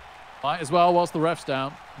 Might as well whilst the ref's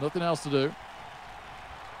down. Nothing else to do.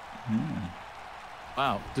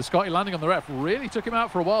 Wow. Scotty landing on the ref really took him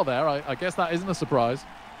out for a while there. I guess that isn't a surprise.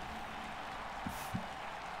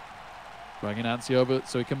 Bringing Ansi over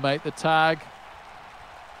so he can make the tag.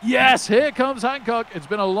 Yes, here comes Hancock. It's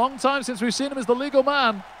been a long time since we've seen him as the legal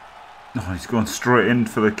man. Oh, he's going straight in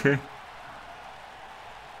for the kick.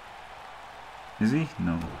 Is he?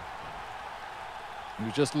 No. He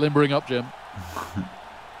was just limbering up, Jim.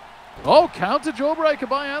 Oh, counter jawbreaker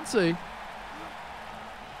by Ansi.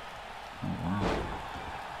 Oh, wow.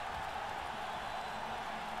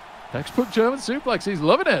 Textbook German suplex. He's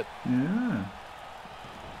loving it. Yeah.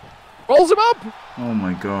 Rolls him up. Oh,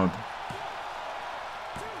 my God.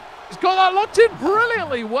 He's got that locked in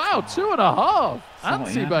brilliantly. Wow, 2.5.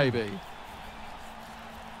 Ansi, baby.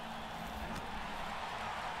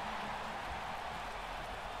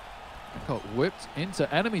 Got whipped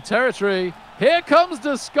into enemy territory. Here comes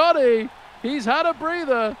Scotty. He's had a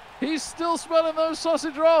breather. He's still smelling those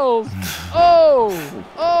sausage rolls. Oh.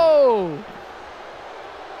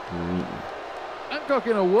 Hancock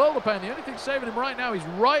in a world of pain. The only thing saving him right now, he's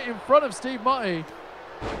right in front of Steve Marty.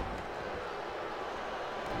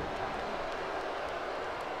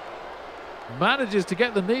 Manages to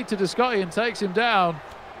get the knee to Scotty and takes him down.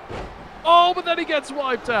 Oh, but then he gets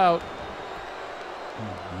wiped out.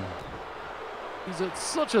 He's at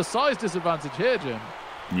such a size disadvantage here, Jim.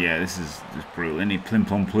 Yeah, this is brutal. And he plim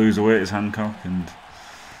plom plews away his Hancock, and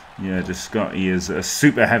yeah, just Scotty is a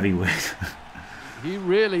super heavyweight. He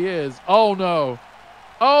really is. Oh no!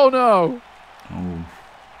 Oh no! Oh,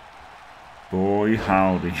 boy,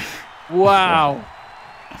 howdy! Wow!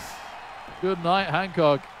 Good night,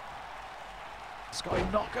 Hancock. Scotty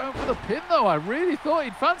not going for the pin though. I really thought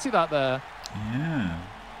he'd fancy that there. Yeah.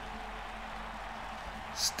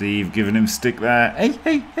 Steve giving him stick there.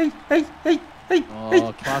 Hey.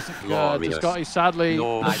 Oh, classic Scotty sadly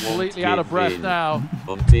completely out of breath now.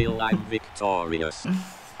 Until I'm victorious.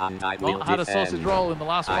 And I will not had a sausage roll in the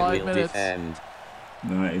last 5 minutes.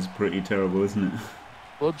 No, that is pretty terrible, isn't it?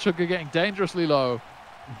 Blood sugar getting dangerously low.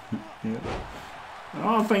 Yeah.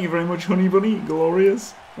 Oh, thank you very much, Honey Bunny.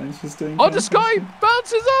 Glorious. Thanks for staying. Oh, Scotty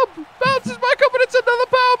bounces up, bounces back up, and it's another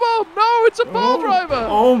powerbomb. No, it's a pile driver.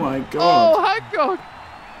 Oh my God. Oh, Hancock.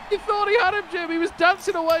 He thought he had him, Jim. He was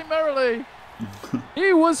dancing away merrily.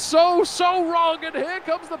 He was so wrong, and here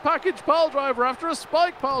comes the package pile driver after a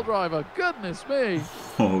spike pile driver. Goodness me.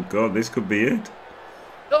 Oh God, this could be it.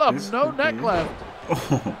 He'll have no neck left.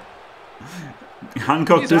 Oh.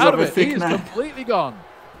 Hancock does have a thick neck. He's completely gone.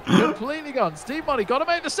 Completely gone. Steve Money got to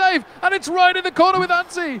make the save, and it's right in the corner with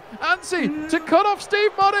Ansi. Ansi to cut off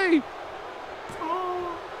Steve Money.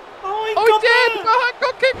 He did, but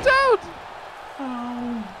Hancock kicked out.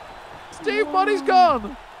 Steve Money's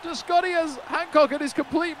gone. Scotty has Hancock at his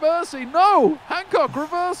complete mercy. No, Hancock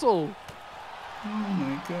reversal. Oh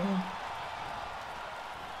my god.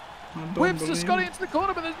 Whips to Scotty into the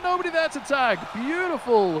corner, but there's nobody there to tag.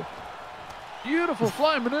 Beautiful, beautiful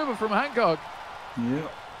flying maneuver from Hancock.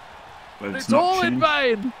 Yep. But It's all in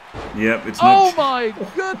vain. Yep, it's Oh not. my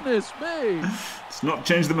goodness me. It's not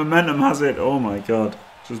changed the momentum, has it? Oh my god.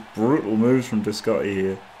 Just brutal moves from Scotty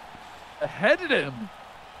here. Headed him.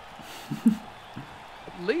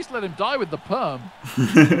 At least let him die with the perm.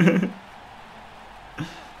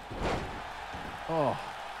 Oh,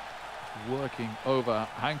 working over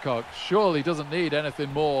Hancock. Surely doesn't need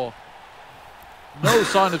anything more. No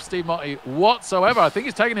sign of Steve Motti whatsoever. I think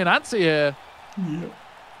he's taking in Ansi here. Yep.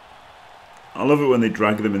 I love it when they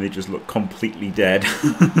drag them and they just look completely dead.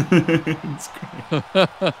 It's great.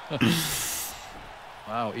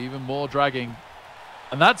 Wow, even more dragging.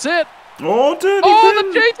 And that's it. Oh, dirty Oh,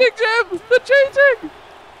 pin. the cheating, Jim! The cheating!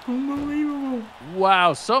 Unbelievable.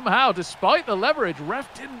 Wow, somehow, despite the leverage,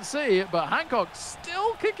 ref didn't see it, but Hancock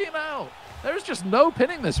still kicking out. There's just no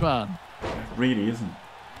pinning this man. It really isn't.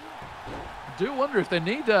 I do wonder if they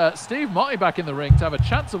need Steve Motti back in the ring to have a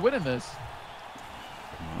chance of winning this.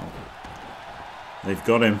 Wow. They've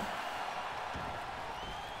got him.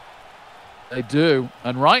 They do.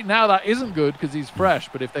 And right now, that isn't good because he's fresh.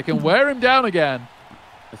 But if they can wear him down again,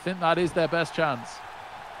 I think that is their best chance.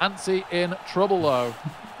 Ansi in trouble, though.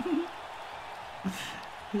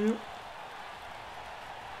 Yep.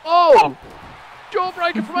 Oh!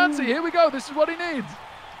 Jawbreaker from Ansi. Here we go. This is what he needs.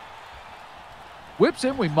 Whips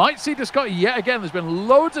him. We might see Descotti yet again. There's been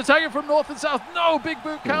loads of tagging from north and south. No, big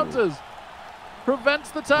boot counters.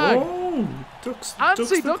 Prevents the tag. Oh,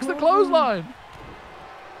 Ansi ducks the clothesline.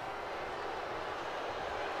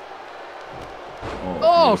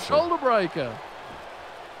 Oh, beautiful. shoulder breaker.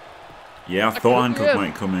 Yeah, I That thought could be Hancock it.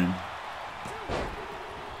 might come in.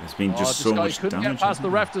 There's been just so Descotti much couldn't damage. get past the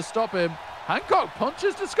hasn't ref to stop him. Hancock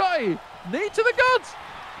punches Descotti. Knee to the guts.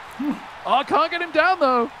 Oh, can't get him down,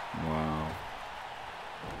 though. there? Wow.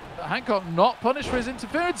 Hancock not punished for his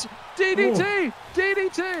interference. DDT!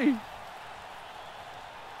 DDT!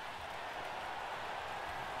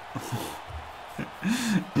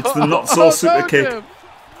 It's the not so super no, kick. Jim.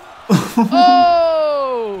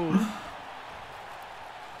 Oh!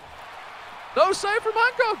 No save from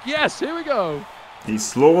Hancock. Yes, here we go. He's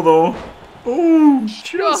slow though. Oh,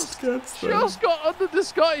 just gets there. Just got under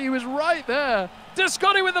Descotti. He was right there.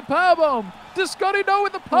 Descotti with the powerbomb. Descotti no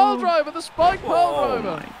with the pile driver, the spike pile Oh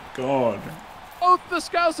driver. my god. Both the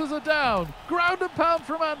Scousers are down. Ground and pound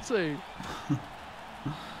from Ansi.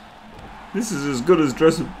 This is as good as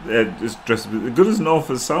good as North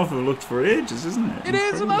as South have looked for ages, isn't it? It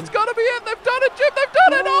is, and that's got to be it. They've done it, Jim. They've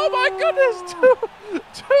done it. Oh my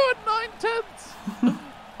goodness. 2 and 9/10.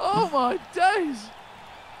 Oh my days.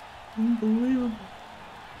 Unbelievable.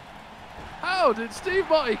 How did Steve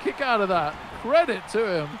Motti kick out of that? Credit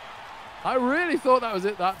to him. I really thought that was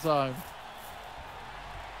it that time.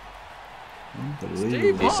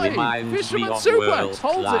 Steve Unbelievable. Motti, reminds me fisherman of suplex, world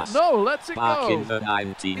holds class. it. No, lets it Back go. in the He's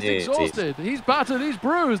 1980s. exhausted. He's battered. He's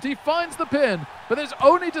bruised. He finds the pin, but there's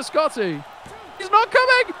only Descotti. He's not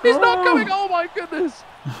coming. He's not coming. Oh my goodness.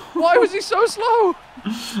 Why was he so slow?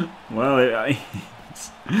 Well,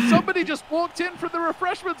 Somebody just walked in from the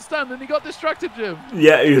refreshment stand and he got distracted, Jim.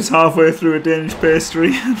 yeah, he was halfway through a Danish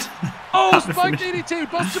pastry. Oh, spike DDT.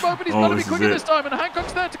 Busts him open. He's got to be this is quicker it. this time. And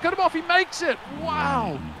Hancock's there to cut him off. He makes it.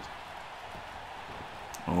 Wow.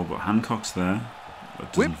 Oh, but Hancock's there.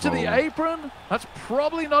 That doesn't Whip to the follow. apron. That's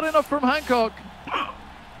probably not enough from Hancock.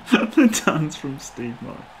 The dance from Steve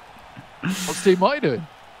Motti. What's Steve Motti doing?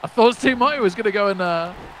 I thought Steve Motti was going to go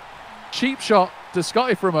and cheap shot to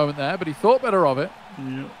Scotty for a moment there, but he thought better of it.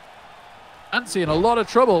 Yep. Ansi in a lot of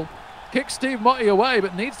trouble. Kicks Steve Motti away,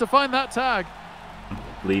 but needs to find that tag.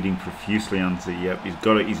 Bleeding profusely, Ansi. Yep, he's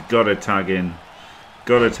got to tag in.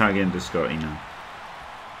 Got to tag in to Scotty now.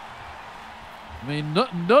 I mean,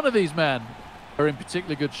 none of these men are in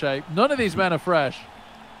particularly good shape. None of these men are fresh.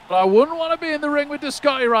 But I wouldn't want to be in the ring with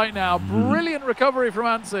Descotti right now. Brilliant recovery from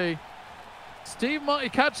Ansi. Steve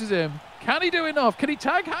Motti catches him. Can he do enough? Can he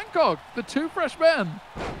tag Hancock? The two fresh men.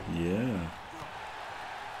 Yeah.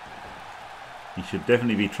 He should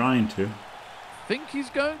definitely be trying to. Think he's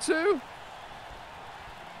going to?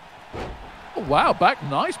 Oh, wow,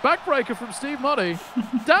 nice backbreaker from Steve Motti.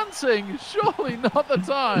 Dancing, surely not the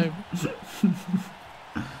time.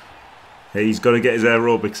 Hey, he's got to get his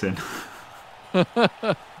aerobics in. He's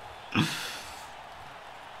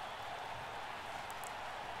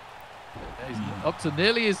up to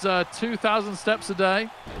nearly his 2,000 steps a day.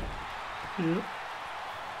 Yeah.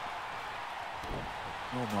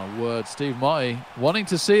 Oh my word, Steve Motti wanting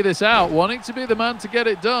to see this out, wanting to be the man to get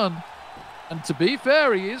it done. And to be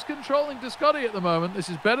fair, he is controlling Descotti at the moment. This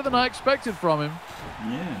is better than I expected from him.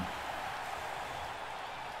 Yeah.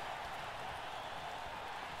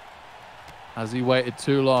 Has he waited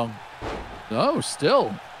too long? No,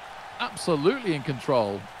 still absolutely in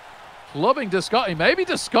control. Clubbing Descotti. Maybe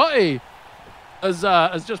Descotti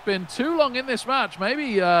has just been too long in this match.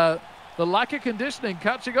 Maybe the lack of conditioning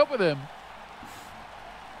catching up with him.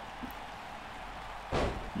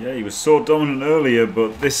 Yeah, he was so dominant earlier,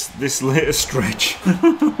 but this later stretch.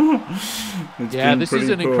 Yeah, this is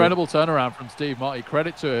an poor. incredible turnaround from Steve Motti.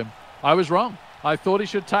 Credit to him. I was wrong. I thought he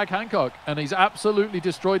should tag Hancock, and he's absolutely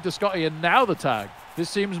destroyed Descotti, and now the tag. This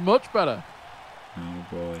seems much better. Oh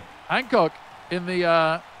boy. Hancock in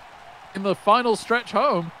the final stretch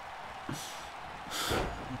home.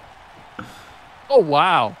 Oh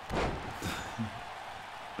wow.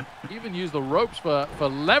 Even used the ropes for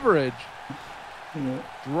leverage. Yeah.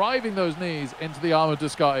 Driving those knees into the arm of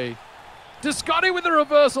Descotti. Descotti with the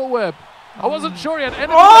reversal whip. I wasn't sure he had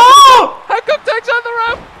any. Oh! Hancock takes out the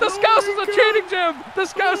ref. The Scousers are cheating, Jim. The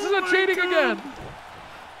Scousers are cheating again.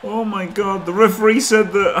 Oh my god, the referee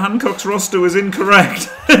said that Hancock's roster was incorrect.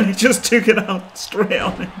 He just took it out straight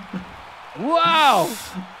on him. Wow.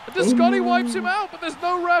 Descotti wipes him out, but there's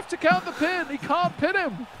no ref to count the pin. He can't pin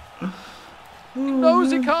him. He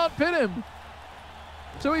knows he can't pin him.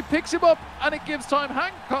 So he picks him up, and it gives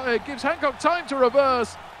Hancock time to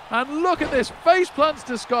reverse. And look at this, face plants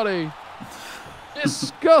Descotti.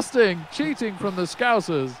 Disgusting cheating from the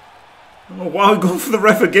Scousers. Oh wow, going for the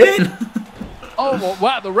ref again. Oh well,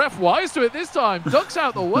 wow, the ref wise to it this time. Ducks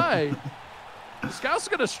out the way. The Scousers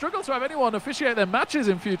are going to struggle to have anyone officiate their matches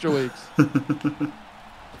in future weeks. Going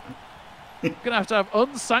to have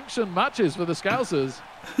unsanctioned matches for the Scousers.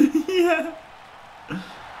 Yeah.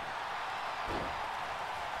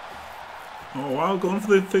 Oh wow, going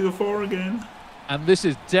for the figure four again. And this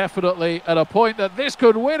is definitely at a point that this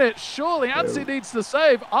could win it. Surely Ansi needs to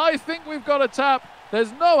save. I think we've got a tap.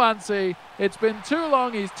 There's no Ansi. It's been too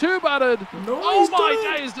long. He's too battered. No, oh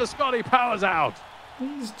my days, Descotti powers out.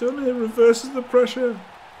 He's done it. Reverses the pressure.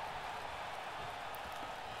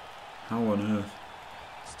 How on earth?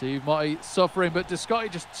 Steve Motti suffering, but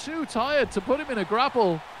Descotti just too tired to put him in a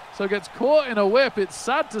grapple. So gets caught in a whip. It's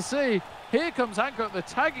sad to see. Here comes Hancock. The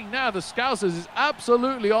tagging now, the Scousers, is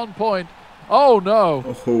absolutely on point. Oh no.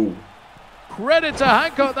 Oh. Credit to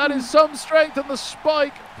Hancock. That is some strength. And the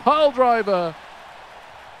spike pile driver.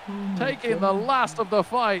 Taking the last of the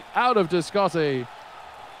fight out of Descotti.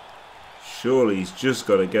 Surely he's just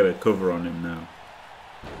got to get a cover on him now.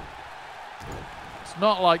 It's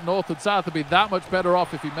not like North and South would be that much better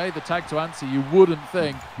off if he made the tag to Ansi. You wouldn't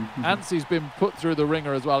think. Ansi's been put through the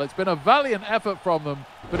ringer as well. It's been a valiant effort from them,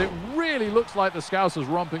 but it really looks like the Scousers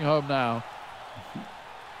romping home now.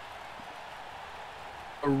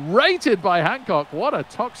 Rated by Hancock. What a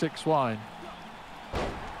toxic swine.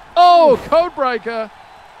 Oh, codebreaker.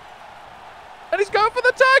 And he's going for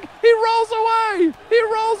the tag. He rolls away. He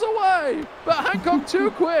rolls away. But Hancock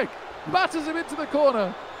too quick. Batters him into the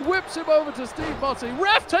corner. Whips him over to Steve Motti.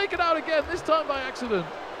 Ref taken out again, this time by accident.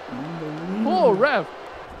 Poor ref.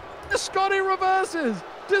 Descotti reverses.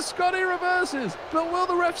 Descotti reverses. But will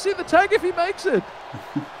the ref see the tag if he makes it?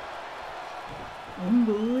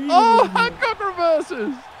 Unbelievable. Oh, Hancock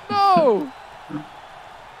reverses. No.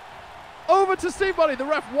 Over to Steve Motti. The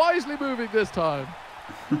ref wisely moving this time.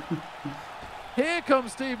 Here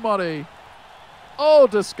comes Steve Motti. Oh,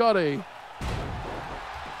 Descotti.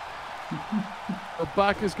 The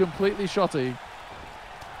back is completely shotty.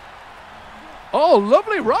 Oh,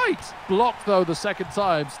 lovely right. Blocked, though, the second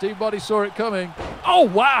time. Steve Motti saw it coming. Oh,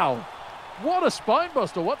 wow. What a spine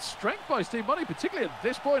buster. What strength by Steve Motti, particularly at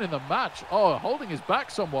this point in the match. Oh, holding his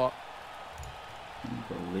back somewhat.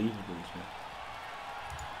 Unbelievable.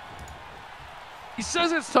 He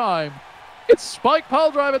says it's time. It's spike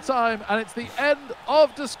pile driver time, and it's the end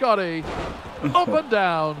of Descotti. Up and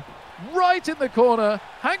down, right in the corner.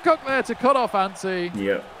 Hancock there to cut off Ansi.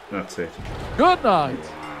 Yep, that's it. Good night.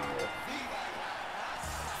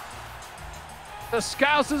 The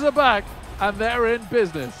Scousers are back, and they're in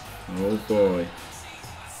business. Oh boy.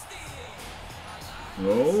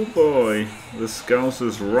 Oh boy. The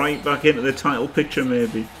Scousers right back into the title picture,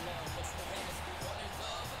 maybe.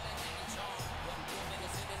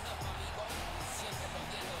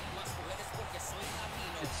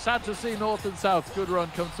 sad to see North and South's good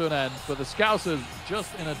run come to an end, but the Scousers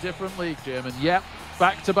just in a different league, Jim. And yep,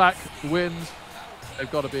 back-to-back wins.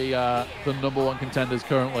 They've got to be the #1 contenders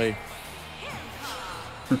currently.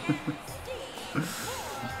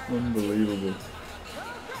 Unbelievable.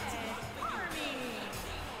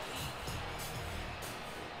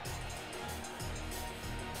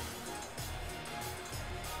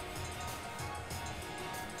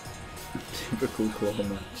 Typical claw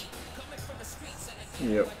match.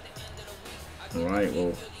 Yep. Alright,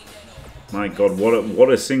 well, my God, what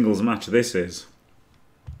a singles match this is.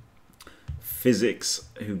 Physics,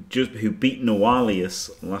 who beat Noalius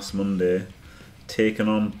last Monday, taking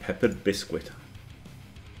on Peppered Biscuit.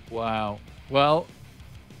 Wow. Well,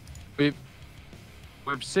 we've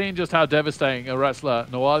seen just how devastating a wrestler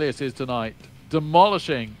Noalius is tonight,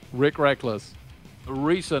 demolishing Rick Reckless, a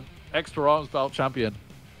recent extra arms belt champion.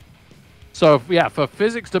 So yeah, for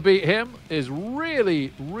Physics to beat him is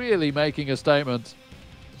really, really making a statement.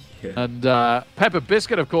 Yeah. And Pepper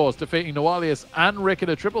Biscuit, of course, defeating Noalius and Rick in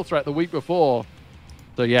a triple threat the week before.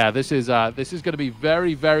 So yeah, this is going to be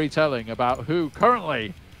very, very telling about who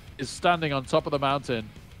currently is standing on top of the mountain.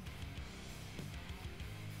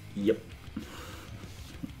 Yep.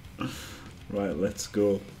 Right, let's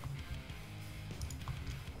go.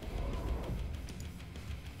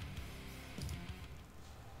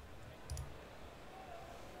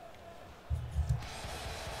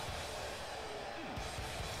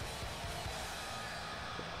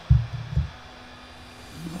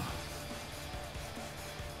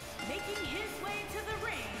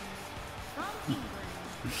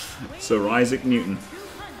 Sir Isaac Newton.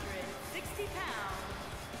 260 pounds,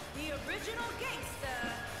 the original gangster,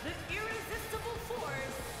 the irresistible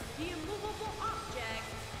force, the immovable object,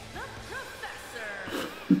 the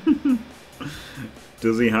professor.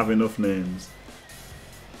 Does he have enough names?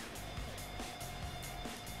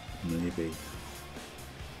 Maybe.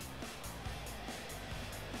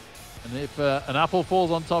 And if an apple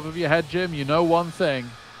falls on top of your head, Jim, you know one thing.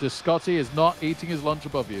 Scotty is not eating his lunch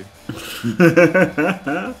above you.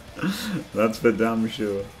 That's for damn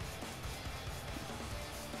sure.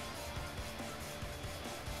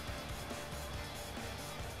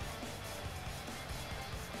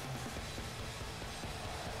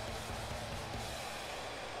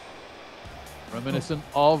 Reminiscent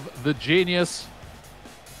of the genius.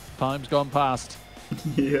 Time's gone past.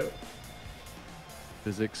 Yeah.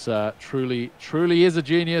 Physics truly is a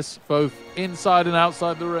genius, both inside and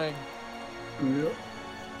outside the ring. Yep.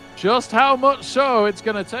 Just how much so it's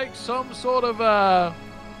going to take some sort of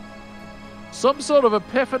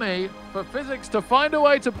epiphany for Physics to find a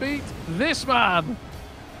way to beat this man.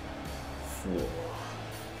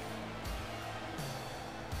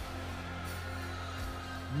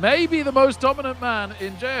 Maybe the most dominant man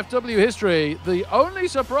in JFW history. The only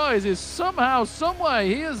surprise is somehow, someway,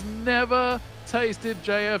 he has never tasted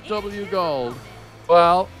JFW gold.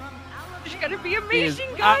 Well, It's gonna be he is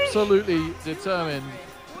amazing, guys. absolutely determined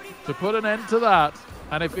to put an end to that.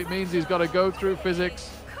 And if it means he's got to go through Physics,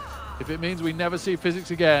 if it means we never see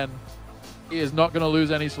Physics again, he is not going to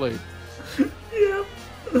lose any sleep. Yep.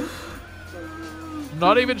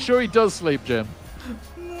 Not even sure he does sleep, Jim.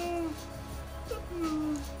 No.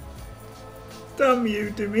 Damn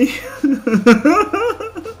you, Timmy.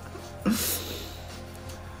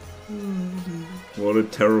 What a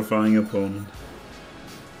terrifying opponent.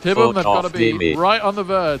 Tibbum, they've got to off, be Timmy. right on the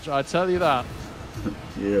verge, I tell you that.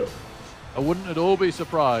 Yep. I wouldn't at all be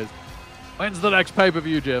surprised. When's the next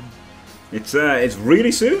pay-per-view, Jim? It's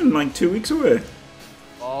really soon, like 2 weeks away.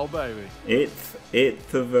 Oh, baby.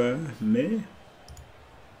 8th of May.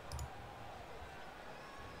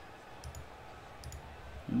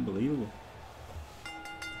 Unbelievable.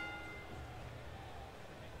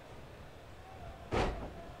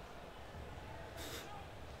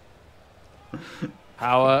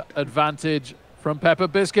 Power advantage from Pepper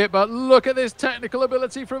Biscuit, but look at this technical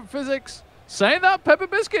ability from Physics. Saying that, Pepper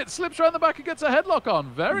Biscuit slips around the back and gets a headlock on.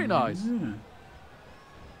 Very nice. Yeah.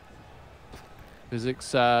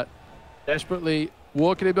 Physics desperately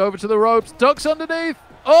walking him over to the ropes. Ducks underneath.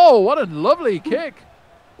 Oh, what a lovely kick.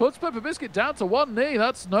 Puts Pepper Biscuit down to one knee.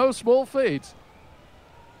 That's no small feat.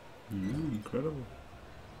 Incredible.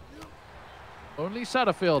 Only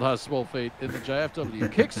Satterfield has small feet in the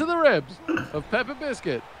JFW. Kicks to the ribs of Pepper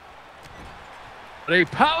Biscuit. But he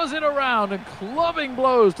powers it around and clubbing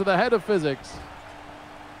blows to the head of Physics.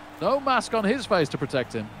 No mask on his face to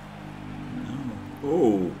protect him.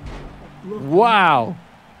 Oh. Wow.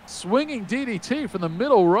 Swinging DDT from the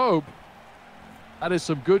middle rope. That is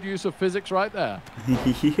some good use of Physics right there.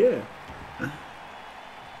 Yeah.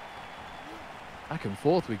 Back and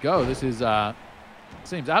forth we go. This is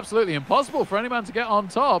Seems absolutely impossible for any man to get on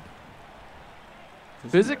top.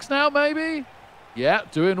 Physics now, maybe? Yeah,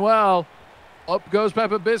 doing well. Up goes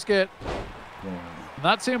Pepper Biscuit. Wow. And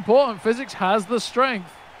that's important. Physics has the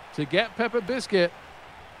strength to get Pepper Biscuit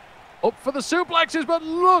up for the suplexes, but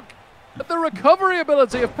look at the recovery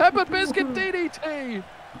ability of Pepper Biscuit DDT.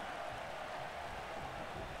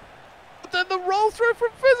 But then the roll through from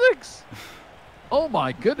Physics. Oh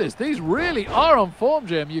my goodness, these really are on form,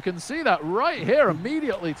 Jim. You can see that right here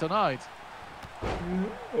immediately tonight.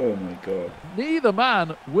 Oh my God. Neither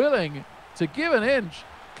man willing to give an inch.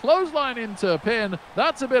 Clothesline into a pin.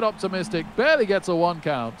 That's a bit optimistic. Barely gets a 1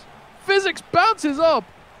 count. Physics bounces up.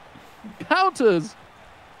 Counters.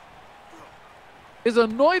 Is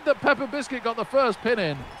annoyed that Pepper Biscuit got the first pin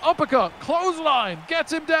in. Uppercut. Clothesline.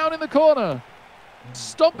 Gets him down in the corner.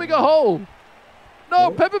 Stomping a hole. No,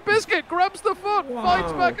 Pepper Biscuit grabs the foot. Wow.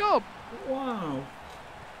 Fights back up. Wow.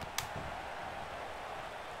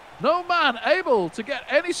 No man able to get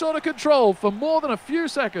any sort of control for more than a few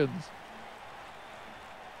seconds.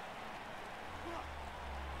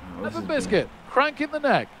 Pepper Biscuit cranking the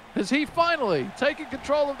neck. Has he finally taken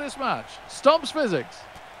control of this match? Stomps Physics.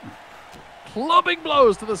 Clubbing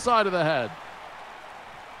blows to the side of the head.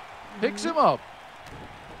 Picks him up.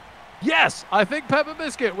 Yes, I think Pepper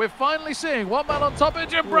Biscuit, we're finally seeing one man on top of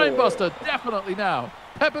Jim Brainbuster. Definitely now.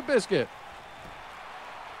 Pepper Biscuit.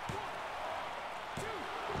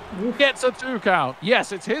 Gets a 2 count.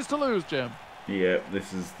 Yes, it's his to lose, Jim. Yeah,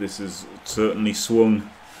 this is certainly swung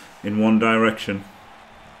in one direction.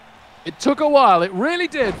 It took a while. It really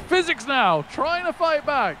did. Physics now trying to fight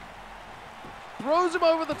back. Throws him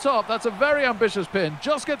over the top. That's a very ambitious pin.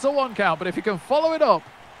 Just gets a 1 count, but if he can follow it up,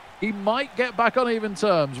 he might get back on even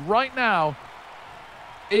terms. Right now,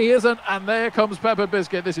 he isn't, and there comes Pepper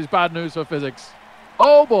Biscuit. This is bad news for Physics.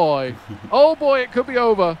 Oh boy. Oh boy, it could be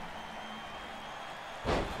over.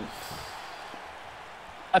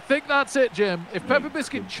 I think that's it, Jim. If Pepper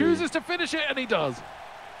Biscuit chooses to finish it, and he does.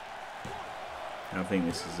 I think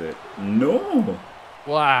this is it. No!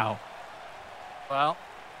 Wow. Well,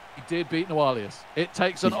 he did beat Noalius. It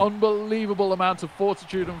takes an unbelievable amount of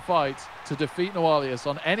fortitude and fight to defeat Noalius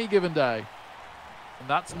on any given day. And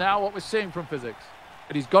that's now what we're seeing from Physics.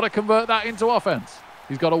 But he's got to convert that into offense.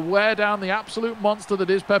 He's got to wear down the absolute monster that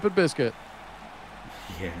is Pepper Biscuit.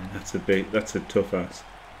 Yeah, that's a tough ass.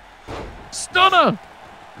 Stunner!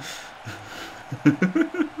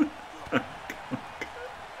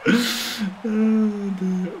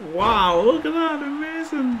 Wow, look at that,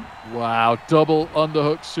 amazing. Wow, double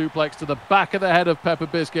underhook suplex to the back of the head of Pepper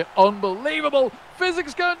Biscuit. Unbelievable.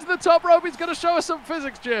 Physics going to the top rope. He's going to show us some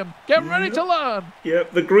physics, Jim. Get ready to learn.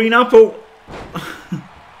 Yep, the green apple.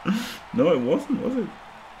 No, it wasn't, was it?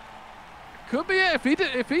 Could be it.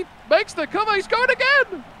 If he makes the cover, he's going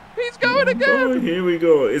again. He's going again. Oh, here we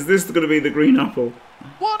go. Is this going to be the green apple?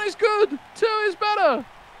 1 is good. 2 is better.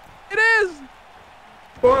 It is.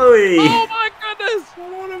 Boy! Oh my goodness!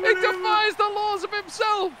 What a It maneuver. defies the laws of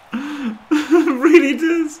himself. Really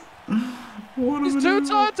does. What a He's too maneuver.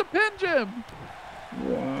 tired to pin, Jim.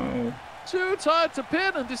 Wow. Too tired to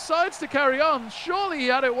pin and decides to carry on. Surely he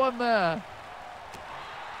had it won there.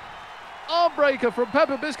 Arm breaker from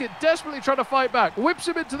Pepper Biscuit, desperately trying to fight back. Whips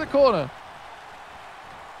him into the corner.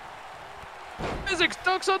 Physics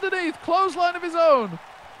ducks underneath, clothesline of his own.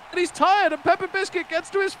 And he's tired, and Pepper Biscuit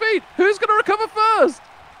gets to his feet. Who's going to recover first?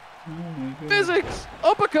 Physics,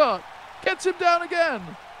 uppercut, gets him down again.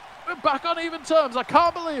 We're back on even terms. I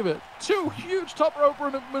can't believe it. 2 huge top rope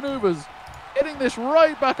maneuvers, getting this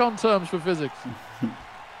right back on terms for Physics.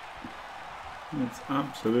 It's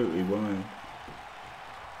absolutely wild.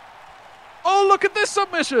 Oh, look at this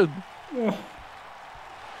submission. Oh.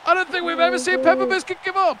 I don't think we've ever seen Pepper Biscuit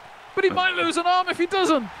give up, but he might lose an arm if he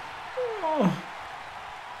doesn't. Oh.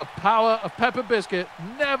 The power of Pepper Biscuit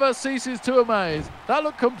never ceases to amaze. That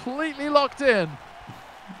looked completely locked in,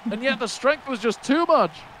 and yet the strength was just too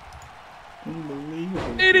much. Unbelievable.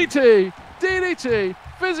 DDT, DDT,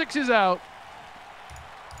 Physics is out.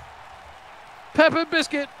 Pepper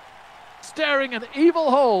Biscuit staring an evil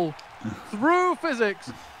hole through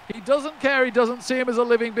Physics. He doesn't care. He doesn't see him as a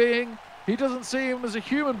living being. He doesn't see him as a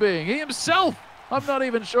human being. He himself, I'm not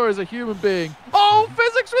even sure, is a human being. Oh,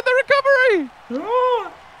 Physics with the recovery.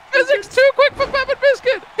 Oh. Physics too quick for Pepper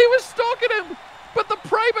Biscuit. He was stalking him, but the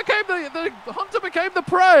prey became the hunter became the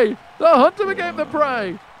prey. The hunter became the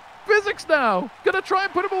prey. Physics now gonna try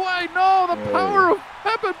and put him away. No, the power of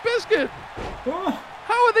Pepper Biscuit. Oh.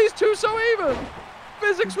 How are these two so even?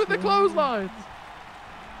 Physics with the clotheslines.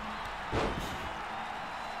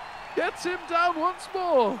 Gets him down once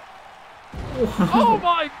more. Oh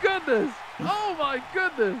my goodness. Oh my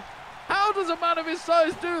goodness. How does a man of his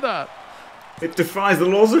size do that? It defies the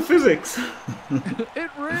laws of physics.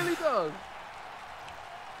 It really does.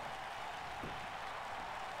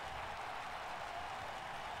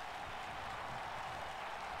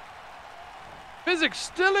 Physics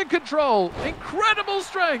still in control. Incredible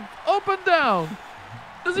strength. Up and down.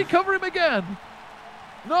 Does he cover him again?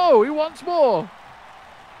 No, he wants more.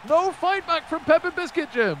 No fight back from Pepper Biscuit,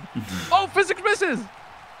 Jim. Oh, Physics misses.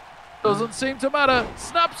 Doesn't seem to matter.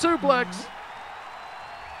 Snap suplex.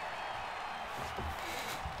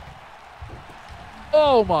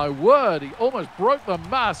 Oh my word, he almost broke the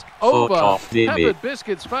mask over Pepper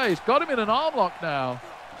Biscuit's face. Got him in an arm lock now.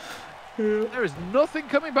 There is nothing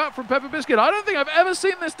coming back from Pepper Biscuit. I don't think I've ever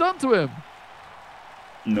seen this done to him.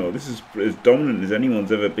 No, this is as dominant as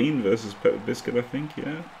anyone's ever been versus Pepper Biscuit, I think,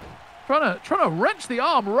 yeah. Trying to wrench the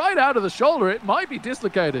arm right out of the shoulder. It might be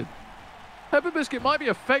dislocated. Pepper Biscuit might be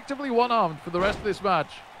effectively one-armed for the rest of this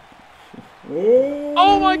match.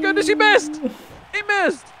 Oh my goodness, he missed! He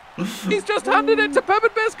missed! He's just handed it to Pepper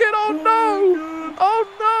Biscuit. Oh no! Oh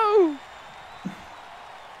no!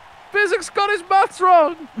 Physics got his maths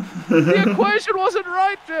wrong. The equation wasn't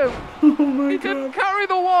right, Jim. He didn't carry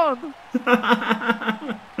the one.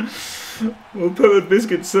 Well, Pepper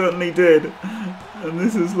Biscuit certainly did. And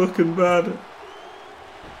this is looking bad.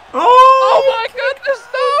 Oh my goodness,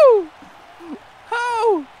 no!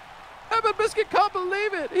 How? Pepper Biscuit can't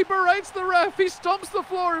believe it. He berates the ref. He stomps the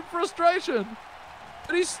floor in frustration.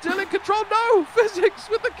 But he's still in control. No! Physics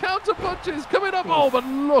with the counter punches coming up. Oh, but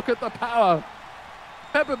look at the power.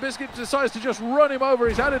 Pepper Biscuit decides to just run him over.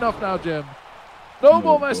 He's had enough now, Jim. No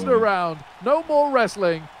more messing around. No more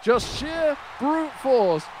wrestling. Just sheer brute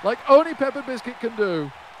force like only Pepper Biscuit can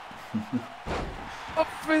do. But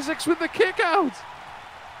Physics with the kick out.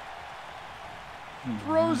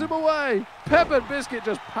 Throws him away. Pepper Biscuit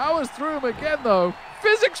just powers through him again, though.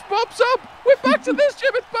 Physics pops up. We're back to this,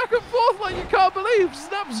 Jim. It's back and forth like you can't believe.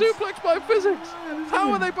 Snap suplex by Physics.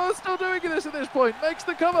 How are they both still doing this at this point? Makes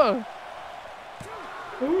the cover.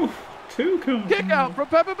 Ooh, two comes. Kick out from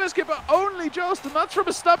Pepper Biscuit, but only just, and that's from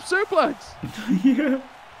a snap suplex. Yeah.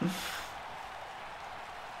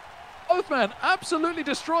 Both men absolutely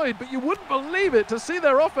destroyed, but you wouldn't believe it to see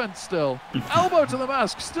their offense still. Elbow to the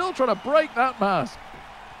mask, still trying to break that mask.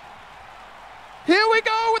 Here we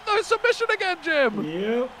go with the submission again, Jim.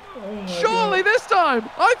 Yep. Oh surely this time.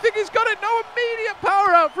 I think he's got it. No immediate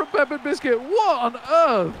power out from Pepper Biscuit. What on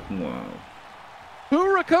earth? Wow.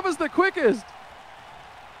 Who recovers the quickest?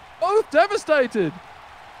 Both devastated.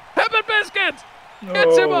 Pepper Biscuit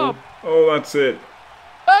gets him up. Oh, that's it.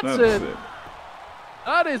 That's it.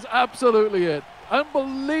 That is absolutely it.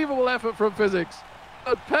 Unbelievable effort from Physics.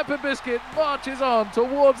 But Pepper Biscuit marches on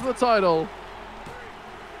towards the title.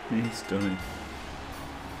 He's done it.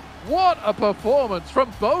 What a performance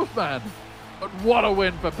from both men. But what a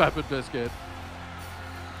win for Pepper Biscuit.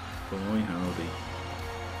 Boy, howdy.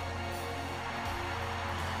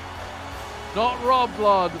 Not Rob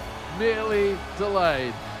Blood, merely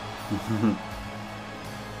delayed.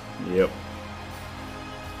 Yep.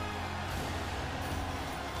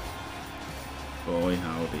 Boy,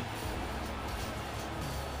 howdy.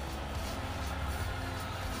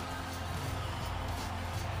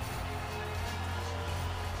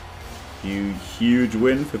 Huge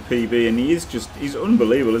win for PB, and he's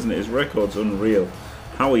unbelievable, isn't it? His record's unreal.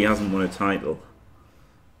 How he hasn't won a title,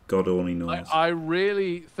 God only knows. I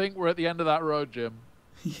really think we're at the end of that road, Jim.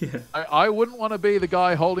 Yeah. I wouldn't want to be the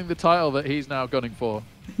guy holding the title that he's now gunning for.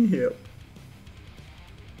 Yep.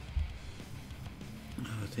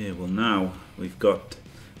 Oh dear, well now we've got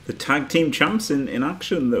the tag team champs in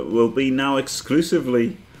action that will be now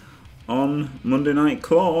exclusively on Monday Night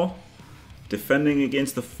Claw, defending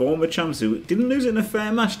against the former champs who didn't lose it in a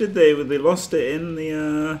fair match, did they? They lost it in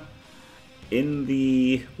the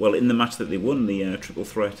match that they won, the triple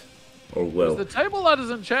threat. Or well, it was the table, ladders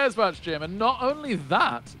and chairs match, Jim, and not only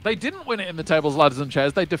that, they didn't win it in the tables, ladders and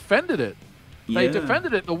chairs, they defended it. They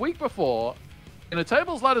defended it the week before in a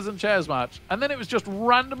tables, ladders and chairs match, and then it was just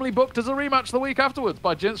randomly booked as a rematch the week afterwards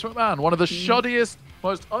by Vince McMahon, one of the shoddiest,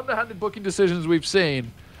 most underhanded booking decisions we've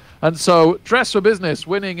seen. And so, Dress for Business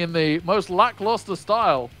winning in the most lackluster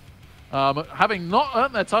style, having not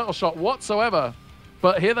earned their title shot whatsoever.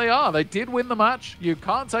 But here they are. They did win the match. You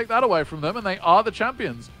can't take that away from them, and they are the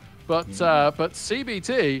champions. But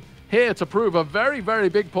CBT here to prove a very, very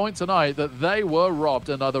big point tonight that they were robbed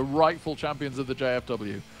and are the rightful champions of the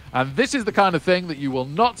JFW. And this is the kind of thing that you will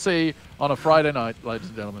not see on a Friday night, ladies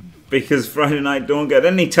and gentlemen. Because Friday night don't get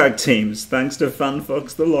any tag teams, thanks to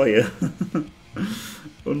FanFox the lawyer.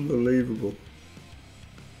 Unbelievable.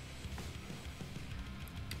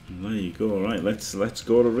 There you go. All right, let's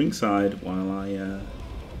go to ringside while I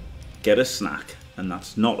get a snack, and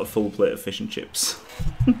that's not a full plate of fish and chips.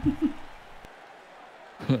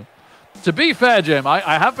 To be fair, Jim, I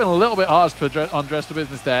have been a little bit harsh on Dress to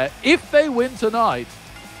Business there. If they win tonight,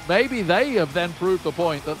 maybe they have then proved the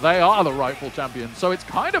point that they are the rightful champions. So it's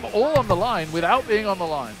kind of all on the line without being on the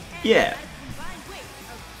line. Yeah. Combined weight of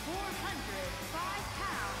 405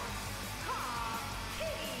 pounds, CAW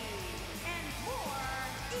and more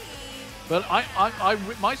E.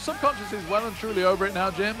 But my subconscious is well and truly over it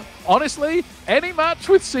now, Jim. Honestly, any match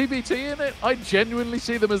with CBT in it, I genuinely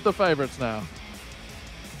see them as the favorites now.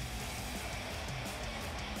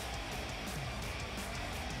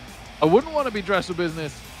 I wouldn't want to be Dress for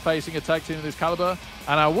Business facing a tag team of this caliber,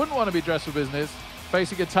 and I wouldn't want to be Dress for Business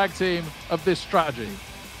facing a tag team of this strategy.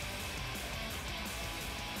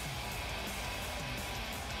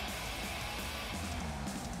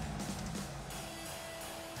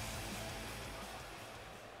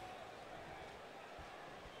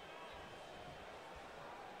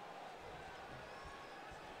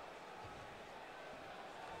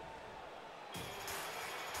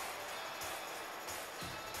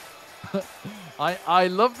 I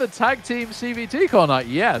love the tag team CVT corner.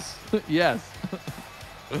 Yes, yes.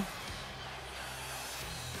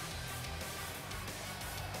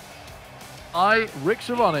 Rick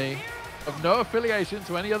Schiavone, of no affiliation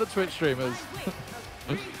to any other Twitch streamers,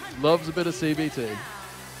 loves a bit of CVT.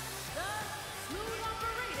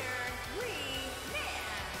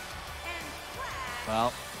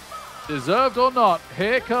 Well, deserved or not,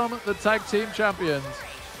 here come the tag team champions.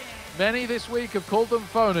 Many this week have called them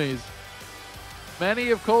phonies. Many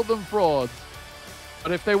have called them frauds.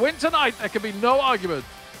 But if they win tonight, there can be no argument.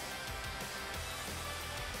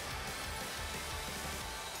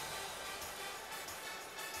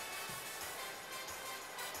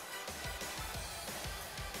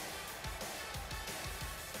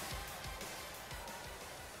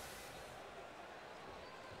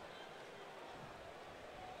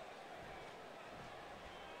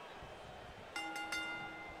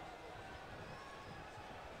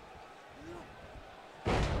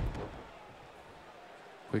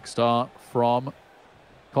 Quick start from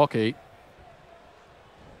Cocky.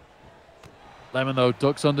 Lemon, though,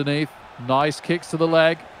 ducks underneath. Nice kicks to the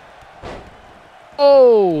leg.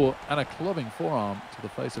 Oh! And a clubbing forearm to the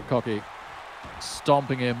face of Cocky.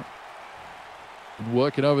 Stomping him and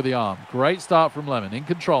working over the arm. Great start from Lemon. In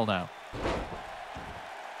control now.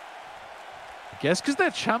 I guess because they're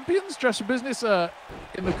champions, Dress for Business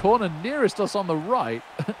in the corner nearest us on the right.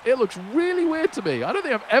 It looks really weird to me. I don't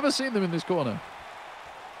think I've ever seen them in this corner.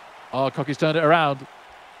 Oh, Cocky's turned it around.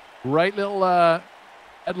 Great little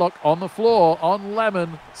headlock on the floor on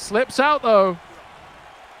Lemon. Slips out, though.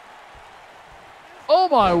 Oh,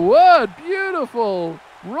 my word. Beautiful.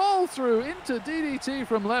 Roll through into DDT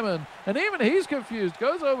from Lemon. And even he's confused.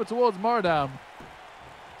 Goes over towards Moradam.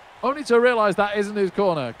 Only to realize that isn't his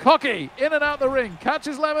corner. Cocky in and out the ring.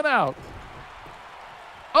 Catches Lemon out.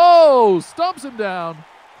 Oh, stomps him down.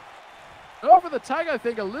 Over the tag, I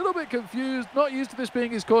think, a little bit confused. Not used to this being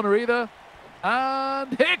his corner either.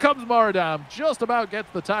 And here comes Moradam. Just about gets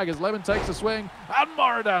the tag as Lemon takes a swing. And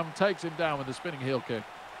Moradam takes him down with a spinning heel kick.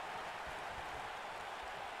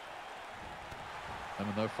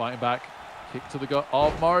 Lemon, though, fighting back. Kick to the gut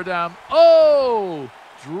of Moradam. Oh!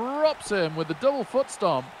 Drops him with the double foot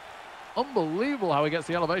stomp. Unbelievable how he gets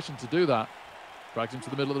the elevation to do that. Drags him to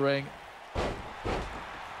the middle of the ring.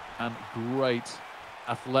 And great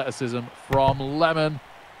athleticism from Lemon.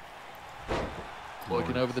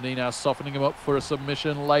 Working over the knee now, softening him up for a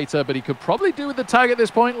submission later, but he could probably do with the tag at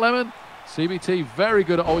this point, Lemon. CBT very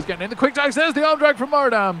good at always getting in the quick tags. There's the arm drag from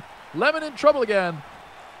Moradam. Lemon in trouble again.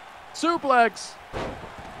 Suplex.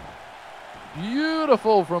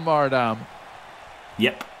 Beautiful from Moradam.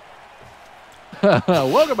 Yep.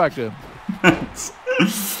 Welcome back, Jim.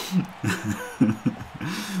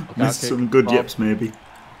 Missed some good yips, maybe.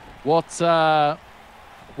 What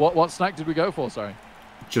snack did we go for, sorry?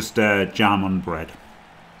 Just jam on bread.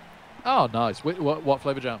 Oh, nice. What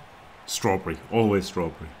flavour jam? Strawberry. Always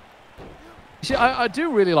strawberry. See, I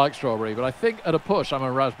do really like strawberry, but I think at a push, I'm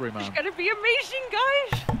a raspberry man. It's gonna be amazing,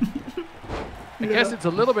 guys. I guess it's a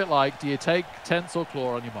little bit like, do you take Tense or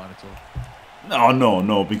Claw on your Minotaur? Oh,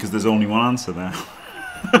 no, because there's only one answer there.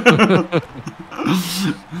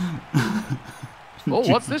 Oh,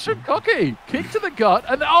 what's this from Cocky? Kick to the gut,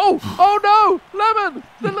 and oh no, Lemon,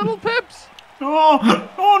 the little pips. Oh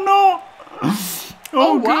no.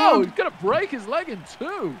 Oh, wow, God. he's going to break his leg in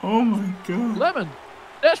two. Oh, my God. Lemon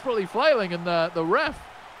desperately flailing, and the ref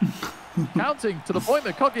counting to the point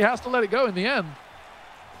that Cocky has to let it go in the end.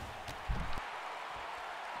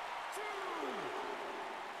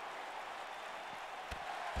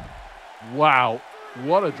 Wow,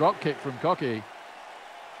 what a drop kick from Cocky.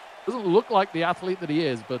 Doesn't look like the athlete that he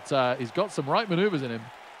is, but he's got some right maneuvers in him.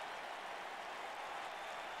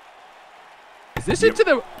 Is this into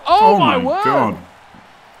the... Oh my word! God.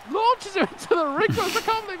 Launches him into the ring post. I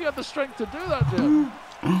can't believe you had the strength to do that, Jim.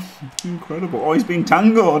 Incredible. Oh, he's been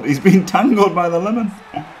tangled. He's been tangled by the lemon.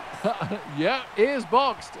 Yeah, ears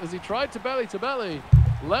boxed as he tried to belly.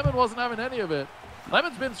 Lemon wasn't having any of it.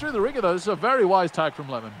 Lemon's been through the ringer, though. This is a very wise tag from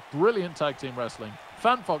Lemon. Brilliant tag team wrestling.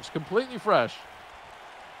 Fanfox completely fresh.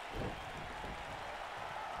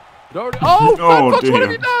 Oh, Fanfox, what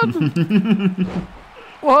have you done?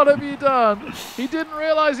 What have you done? He didn't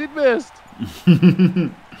realize he'd missed.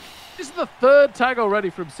 This is the third tag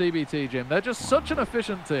already from CBT, Jim. They're just such an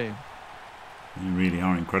efficient team. You really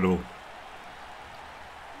are incredible.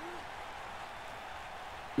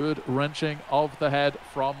 Good wrenching of the head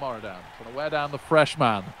from Moradam. Trying to wear down the fresh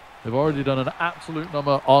man. They've already done an absolute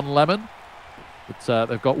number on Lemon. But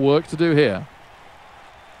they've got work to do here.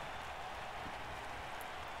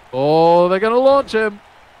 Oh, they're going to launch him.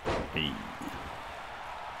 Hey.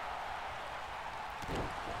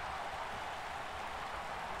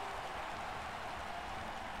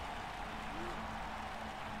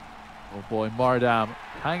 Oh boy, Moradam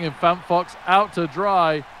hanging Fanfox out to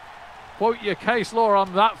dry. Quote your case law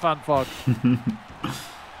on that, Fanfox.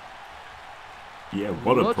 Yeah,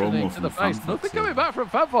 what a promo in from the face. Fanfox. Nothing coming back from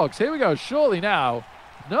Fanfox. Here we go. Surely now.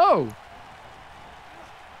 No.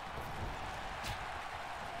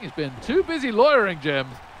 He's been too busy lawyering, Jim.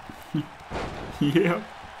 Yeah.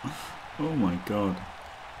 Oh my God.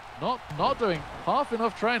 Not doing half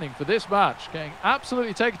enough training for this match. Getting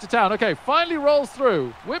absolutely taken to town. Okay, finally rolls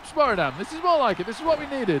through. Whips Moradam. This is more like it. This is what we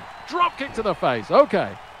needed. Drop kick to the face.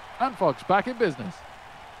 Okay. Fanfox back in business.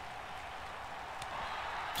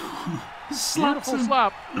 Beautiful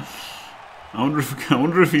slap. I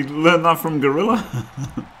wonder if he learned that from Gorilla.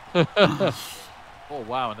 Oh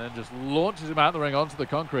wow! And then just launches him out the ring onto the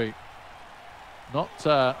concrete. Not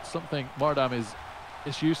something Moradam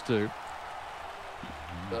is used to.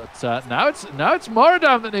 But now it's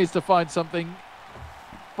Moradam that needs to find something.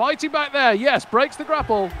 Fighting back there. Yes, breaks the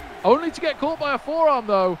grapple. Only to get caught by a forearm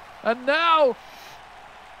though. And now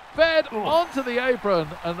fed onto the apron.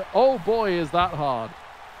 And oh boy, is that hard.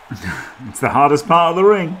 It's the hardest part of the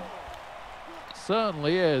ring.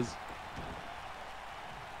 Certainly is.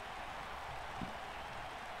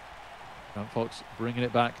 Fox bringing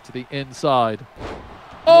it back to the inside.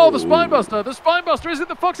 Oh, the spinebuster! The spinebuster is it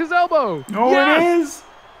the Fox's elbow? Oh, yes!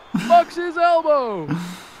 It is! Fox's elbow!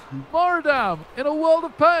 Moradam in a world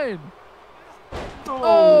of pain.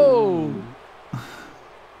 Oh!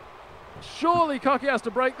 Surely Cocky has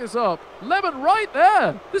to break this up. Lemon right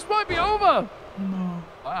there! This might be over! No.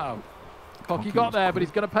 Wow. Cocky got there, but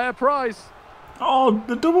he's going to pay a price. Oh,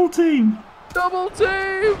 the double team! Double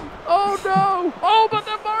team! Oh no! Oh, but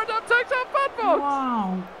then Moradam takes out Fanfox!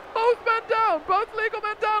 Wow! Both men down! Both legal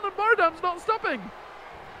men down, and Moradam's not stopping!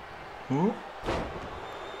 Oh.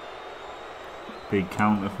 Big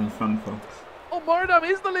counter from Fanfox. Oh, Moradam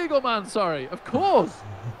is the legal man, sorry. Of course!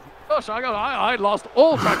 Gosh, I lost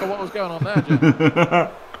all track of what was going on there, Jim.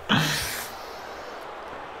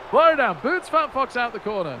 Moradam boots Fanfox out the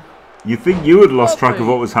corner. You think you had lost track of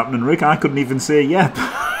what was happening, Rick? I couldn't even say yep.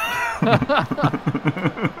 Oh,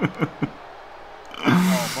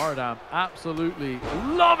 Moradam absolutely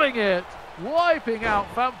loving it. Wiping out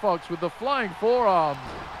Fanfox with the flying forearms.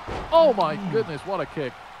 Oh my goodness, what a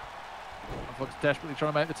kick. Fanfox desperately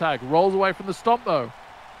trying to make the tag. Rolls away from the stomp though.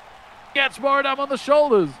 Gets Moradam on the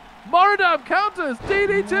shoulders. Moradam counters.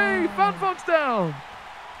 DDT. Fanfox down.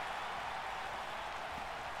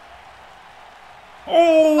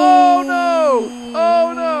 Oh no!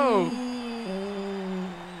 Oh no!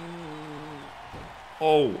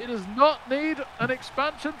 Oh. It does not need an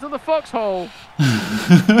expansion to the foxhole.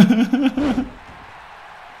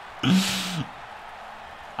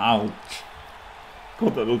 Ouch.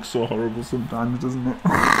 God, that looks so horrible sometimes, doesn't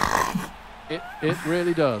it? It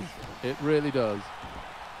really does. It really does.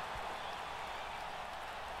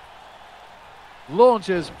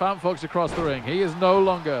 Launches Fanfox across the ring. He is no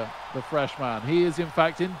longer the fresh man. He is, in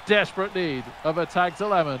fact, in desperate need of a tag to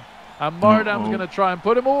Lemon. And Moradam's going to try and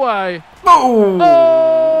put him away. Oh!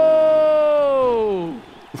 Oh!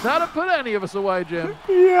 That'll put any of us away, Jim.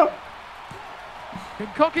 Yeah. Can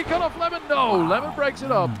Cocky cut off Lemon? No. Wow. Lemon breaks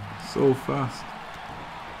it up. So fast.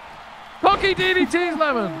 Cocky DDT's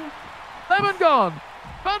Lemon. Lemon gone.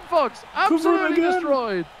 Fanfox absolutely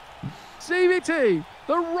destroyed. CVT,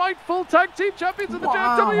 the rightful tag team champions of the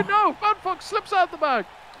JFW. No, Fanfox slips out the back.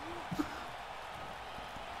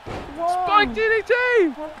 Spike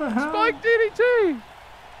DDT! What the hell? Spike DDT!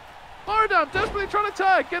 Maradam desperately trying to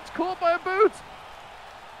tag. Gets caught by a boot.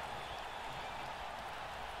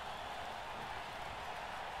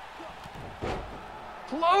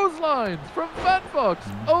 Clotheslines from Fat Fox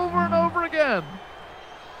over and over again.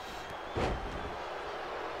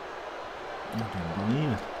 I don't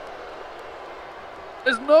believe it.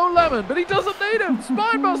 There's no Lemon, but he doesn't need him.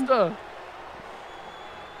 Spinebuster.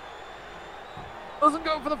 Doesn't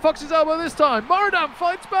go for the Fox's elbow this time. Maradam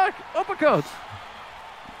fights back. Uppercut.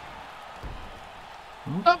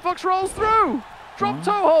 Fat Fox rolls through. Drop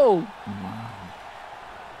toe hold.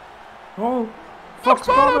 Oh, Fox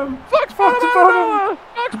bottom. Fox bottom out of nowhere.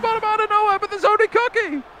 Fox bottom out of nowhere, but there's only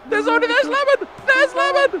Cookie. There's Lemon. There's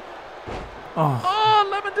Lemon. Oh,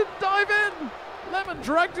 Lemon didn't dive in. Lemon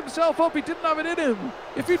dragged himself up. He didn't have it in him.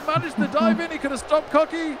 If he'd managed to dive in, he could have stopped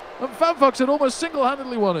Cookie. And Fat Fox had almost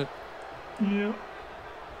single-handedly won it. Yeah.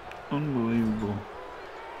 Unbelievable.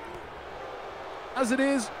 As it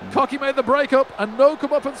is, Cocky made the breakup and no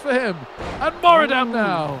comeuppance for him. And Maradam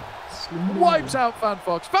now wipes out Fat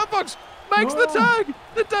Fox. Fat Fox makes the tag.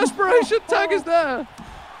 The desperation tag is there.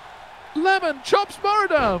 Lemon chops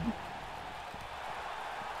Maradam.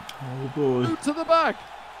 Oh boy. Boot to the back.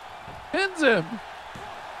 Pins him.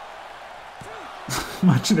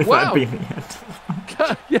 Imagine if that'd be the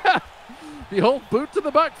end. Yeah. The old boot to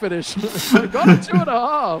the back finish. Got a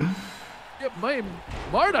 2.5. Yeah, man,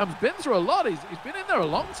 Maradam's been through a lot. He's been in there a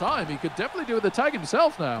long time. He could definitely do with the tag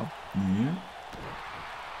himself now. Yeah.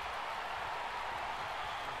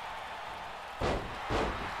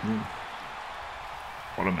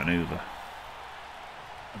 What a maneuver.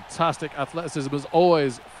 Fantastic athleticism as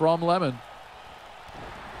always from Lemon.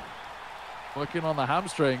 Working on the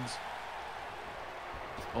hamstrings.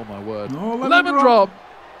 Oh my word. Oh, lemon drop.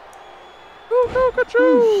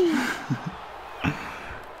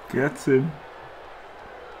 Gets him.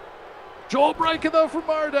 Jawbreaker though from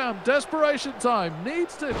Maradam. Desperation time.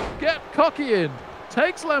 Needs to get Cocky in.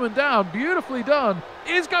 Takes Lemon down. Beautifully done.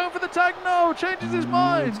 Is going for the tag. No. Changes his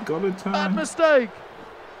mind. It's got a tag. Bad mistake.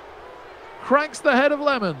 Cranks the head of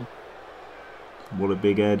Lemon. What a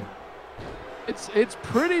big head. It's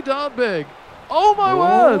pretty darn big. Oh my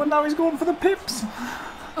word. And now he's going for the pips.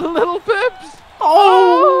 Little pips.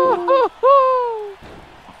 Oh!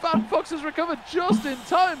 Fat Fox has recovered just in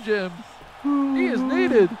time, Jim. He is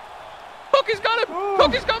needed. Cookie's got him.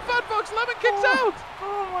 Cookie's got Fat Fox. Lemon kicks out.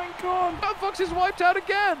 Oh my god. Fat Fox is wiped out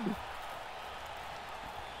again.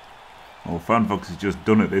 Oh, Fat Fox has just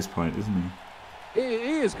done at this point, isn't he?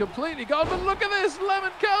 He is completely gone, but look at this.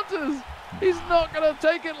 Lemon counters. He's not going to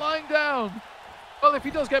take it lying down. Well, if he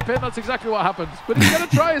does get pinned, that's exactly what happens. But he's going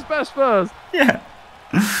to try his best first. Yeah.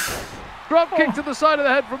 Drop kick to the side of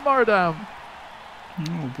the head from Maradam.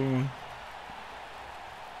 Oh, boy.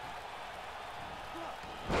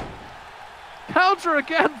 Counter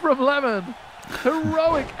again from Lemon.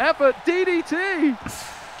 Heroic effort. DDT.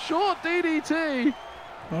 Short DDT.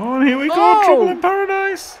 Oh, and here we go. Trouble in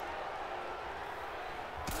paradise.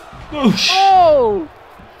 Oh!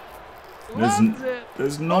 Lands it.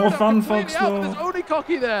 There's no Fat Fox though. There's only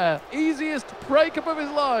Cocky there. Easiest breakup of his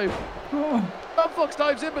life. Fat Fox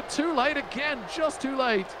dives in, but too late again. Just too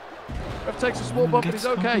late. Ref takes a small bump, but he's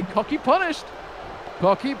okay. Cocky punished.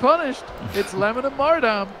 Cocky punished. It's Lemon and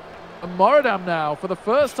Maradam. And Maradam now, for the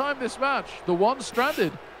first time this match, the one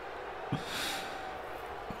stranded.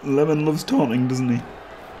 Lemon loves taunting, doesn't he?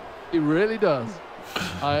 He really does.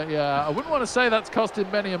 I wouldn't want to say that's cost him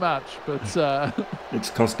many a match, but it's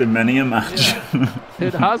cost him many a match. Yeah,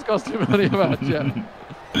 it has cost him many a match. Yeah.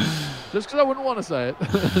 Just because I wouldn't want to say it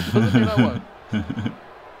doesn't mean I won't.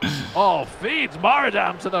 Oh, feeds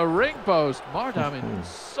Maradam to the ring post. Maradam in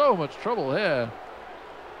so much trouble here.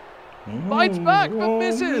 Fights back, but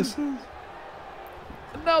misses. And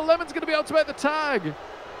now Lemon's going to be able to make the tag.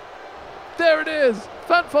 There it is.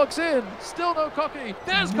 Fat Fox in. Still no Cocky.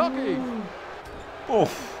 There's Cocky. Oh.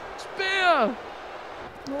 Spear.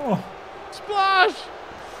 Oh. Splash.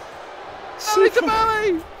 Belly to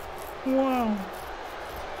belly. Wow.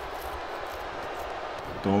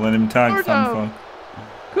 Don't let him tag Fat Fox.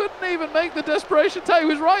 Couldn't even make the desperation tag. He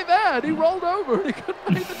was right there and he rolled over and he couldn't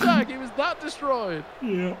make the tag. He was that destroyed.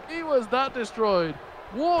 Yeah. He was that destroyed.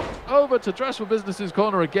 Walked over to Dress for Business's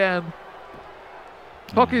corner again.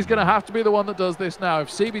 Cocky's going to have to be the one that does this now if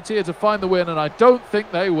CBT are to find the win, and I don't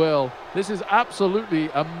think they will. This is absolutely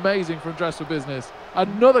amazing from Dress for Business.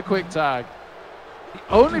 Another quick tag. The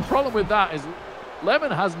only problem with that is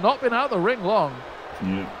Lemon has not been out the ring long.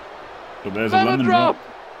 Yeah. But there's Lemon a lemon drop.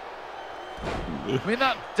 I mean,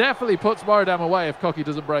 that definitely puts Maradam away if Cocky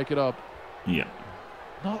doesn't break it up. Yeah.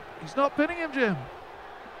 He's not pinning him, Jim.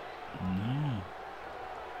 No.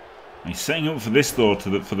 He's setting up for this though, for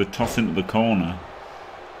the toss into the corner.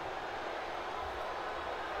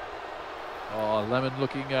 Oh, Lemon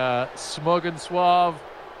looking smug and suave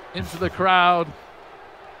into the crowd.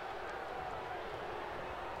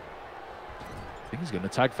 I think he's going to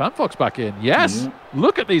tag FanFox back in. Yes! Yeah.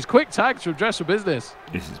 Look at these quick tags from Dress for Business.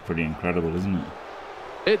 This is pretty incredible, isn't it?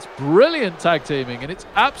 It's brilliant tag teaming, and it's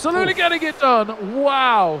absolutely getting it done.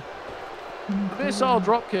 Wow! Missile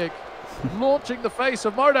dropkick, launching the face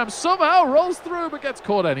of Moradam. Somehow rolls through, but gets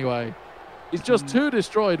caught anyway. He's just too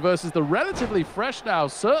destroyed versus the relatively fresh now.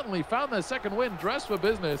 Certainly found their second win. Dress for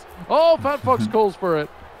Business. Oh, FanFox calls for it.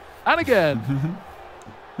 And again.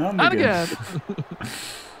 And again.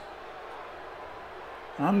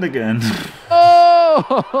 And again.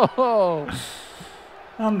 Oh!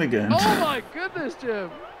 And again. Oh my goodness,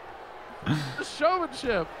 Jim. The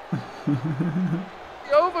showmanship.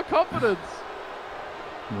 The overconfidence.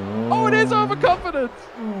 Oh, it is overconfidence.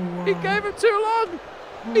 Oh, wow. He gave him too long.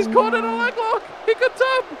 He's caught in a leg lock. He could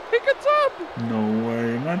tap. He could tap. No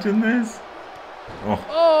way. Imagine this. Oh.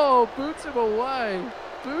 Oh, boots him away.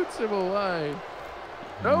 Boots him away.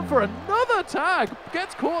 No, for another tag.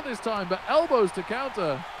 Gets caught this time, but elbows to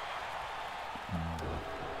counter.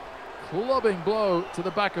 Clubbing blow to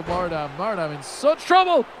the back of Moradam. Moradam in such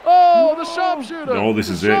trouble. Oh, the sharpshooter. Oh, this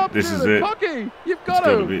is it. This is it. Cocky, you've got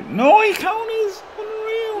It's to. be. No, he counters.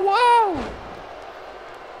 Unreal. Wow.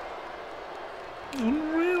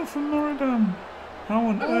 Unreal from Moradam. How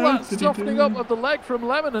on All earth that did he softening do up that? of the leg from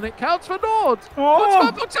Lemon, and it counts for Nord.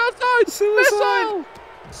 Oh. Puts FanFox outside. Suicide. Missile.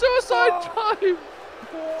 Suicide dive.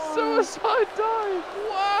 Wow. Suicide dive.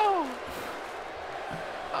 Wow.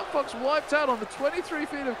 FanFox wiped out on the 23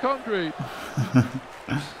 feet of concrete.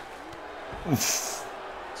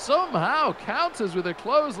 Somehow counters with a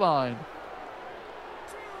clothesline.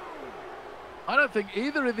 I don't think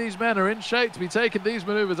either of these men are in shape to be taking these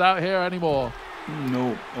maneuvers out here anymore.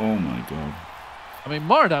 No. Oh my god. I mean,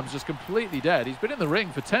 Moradam's just completely dead. He's been in the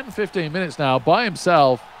ring for 10-15 minutes now by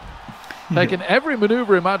himself, taking every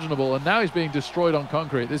maneuver imaginable, and now he's being destroyed on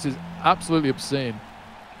concrete. This is absolutely obscene.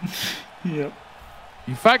 Yep.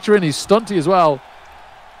 You factor in he's stunty as well.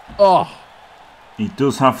 Oh. He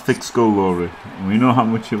does have thick skull, Laurie. We know how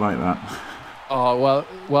much you like that. Oh,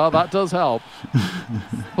 well, that does help.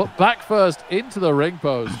 But back first into the ring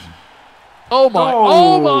post. Oh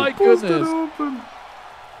my goodness. Open.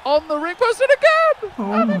 On the ring post and again.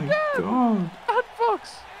 Oh and my again. god. And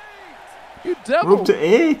Fox. You We're devil. up to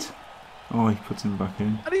 8. Oh, he puts him back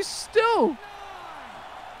in. And he's still.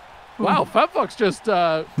 Wow, FanFox just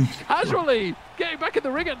casually getting back in the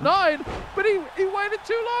ring at 9, but he waited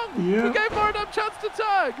too long. Yeah. He gave Moradam a chance to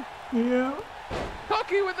tag. Yeah.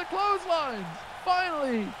 Cocky with the clotheslines.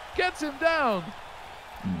 Finally gets him down.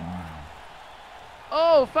 Wow.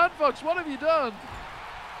 Oh, FanFox, what have you done?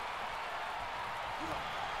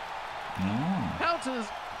 No. Counters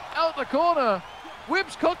out the corner.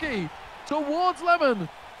 Whips Cocky towards Lemon.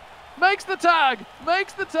 Makes the tag.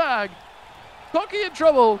 Cocky in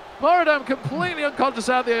trouble. Moradam completely unconscious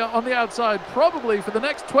on the outside, probably for the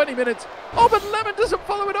next 20 minutes. Oh, but Lemon doesn't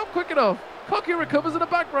follow it up quick enough. Cocky recovers in a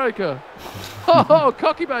backbreaker. Oh,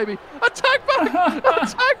 Cocky baby. A tag back. A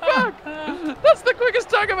tag back. That's the quickest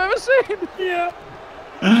tag I've ever seen. Yeah.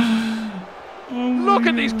 Look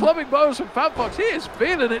at these clubbing blows from FanFox. He is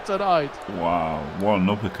feeling it tonight. Wow. What an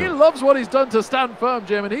He uppercut. loves what he's done to stand firm,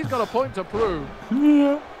 Jim, and he's got a point to prove.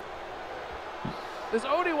 Yeah. There's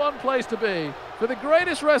only one place to be for the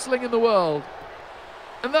greatest wrestling in the world,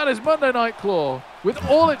 and that is Monday Night Claw, with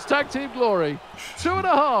all its tag team glory.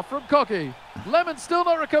 2.5 from Cocky. Lemon still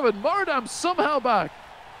not recovered. Moradam somehow back.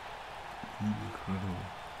 Incredible.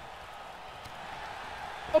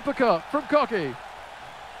 Uppercut from Cocky.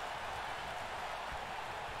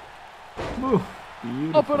 Oh,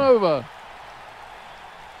 beautiful. Up and over.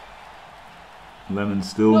 Lemon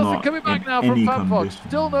still Nothing not coming back in now from any FanFox. condition.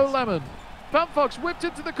 Still no Lemon. FanFox whipped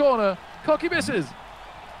into the corner. Cocky misses.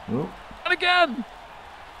 Oh. And again.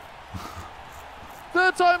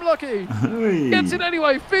 Third time lucky. Hey. Gets it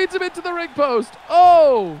anyway. Feeds him into the ring post.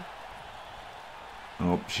 Oh.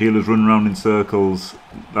 Oh, Sheila's run around in circles.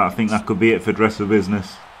 I think that could be it for Dress for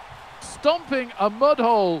Business. Stomping a mud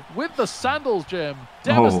hole with the sandals, Jim.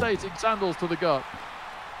 Devastating sandals to the gut.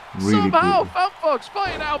 Really Somehow, good. FanFox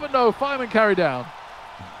fighting out, but no, fireman carry down.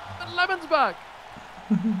 And Lemon's back.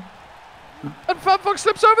 And FanFox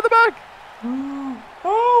slips over the back.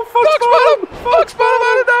 Oh, Fox bottom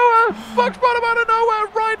out of nowhere. Fox bottom out of nowhere,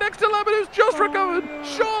 right next to Lemon, who's just recovered.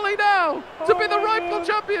 Surely now to be the rightful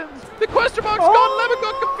champions. The question mark's gone. Lemon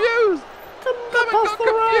got confused. Lemon got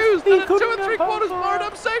confused. And at 2 3/4,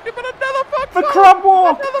 Moradam saved him, but another fox The bottom. crab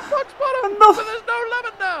walk. Another fox bottom. Another- But there's no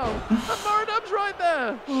Lemon now. And Moradam's right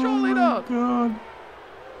there. Surely Oh not. God.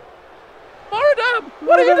 Moradam,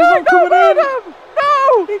 what are you Moradam's doing? not coming in. No, Moradam.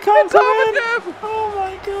 No. He can't It's come over, in. Jim. Oh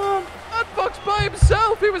my God. That fox by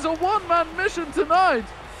himself. He was a one-man mission tonight.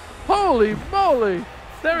 Holy moly.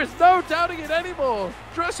 There is no doubting it anymore.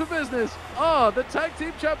 Dress for Business are the tag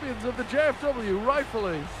team champions of the JFW,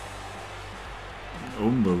 rightfully.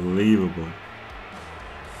 Unbelievable.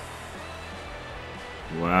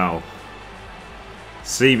 Wow.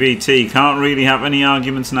 CBT can't really have any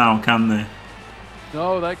arguments now, can they?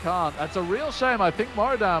 No, they can't. That's a real shame. I think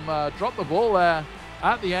Moradam dropped the ball there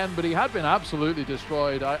at the end, but he had been absolutely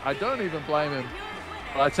destroyed. I don't even blame him.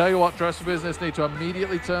 But I tell you what, Dress for Business need to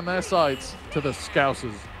immediately turn their sights to the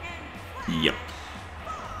Scousers. Yep.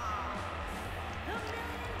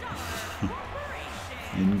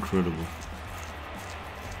 Incredible.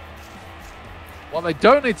 What they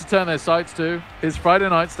don't need to turn their sights to is Friday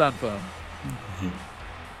Night Stand Firm.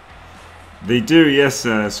 They do, yes,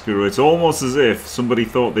 Skuro. It's almost as if somebody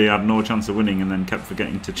thought they had no chance of winning and then kept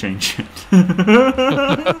forgetting to change it.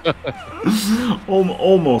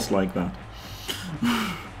 Almost like that.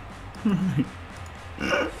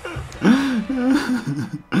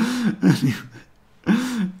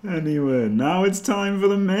 Anyway, now it's time for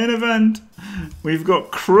the main event. We've got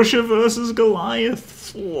Crusher versus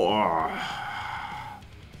Goliath.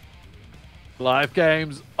 Live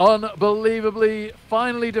Games, unbelievably,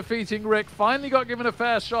 finally defeating Rick, finally got given a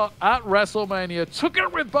fair shot at WrestleMania, took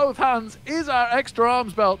it with both hands, is our extra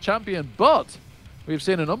arms belt champion, but we've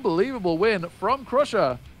seen an unbelievable win from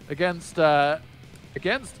Crusher against EAB.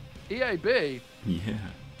 Yeah.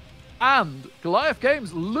 And Goliath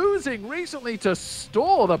Games losing recently to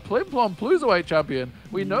Store, the Plim Plom Pluserweight champion.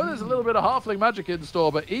 We know there's a little bit of Halfling magic in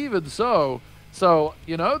Store, but even so,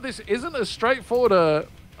 you know, this isn't as straightforward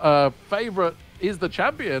a favorite is the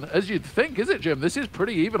champion as you'd think, is it, Jim? This is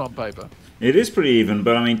pretty even on paper. It is pretty even,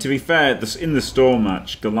 but I mean, to be fair, in the Store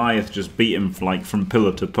match, Goliath just beat him like from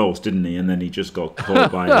pillar to post, didn't he? And then he just got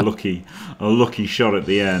caught by a lucky shot at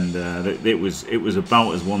the end. It was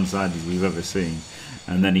about as one-sided as we've ever seen.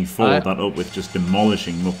 And then he followed that up with just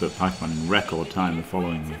demolishing Muppet Pac-Man in record time the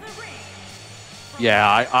following week.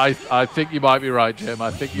 Yeah, I think you might be right, Jim. I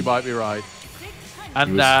think you might be right.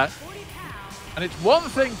 And it's one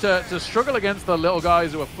thing to struggle against the little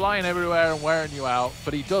guys who are flying everywhere and wearing you out,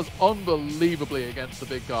 but he does unbelievably against the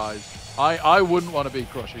big guys. I wouldn't want to be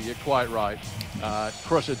Crusher. You're quite right.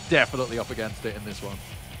 Crusher definitely up against it in this one.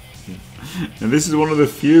 And this is one of the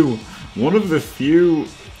few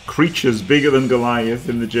creatures bigger than Goliath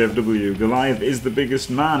in the JFW. Goliath is the biggest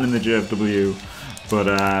man in the JFW, but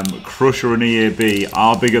Crusher and EAB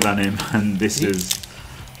are bigger than him, and this is...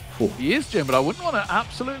 He is, Jim, but I wouldn't want to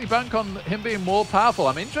absolutely bank on him being more powerful.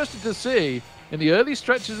 I'm interested to see, in the early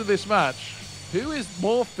stretches of this match, who is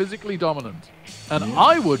more physically dominant. And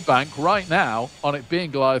I would bank right now on it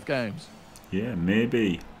being Goliath Games. Yeah,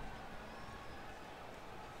 maybe.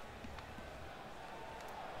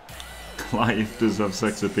 Goliath does have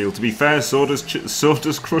sex appeal. To be fair, so does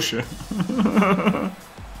Crusher.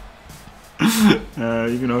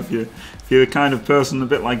 You know, if you're the kind of person a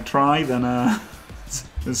bit like Try, then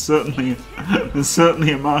there's certainly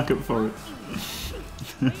a market for it.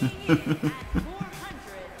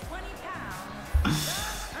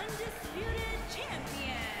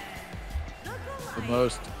 The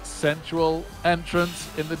most sensual entrance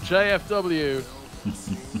in the JFW.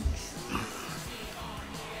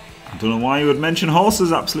 I don't know why you would mention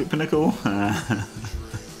horses, Absolute Pinnacle.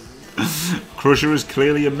 Crusher is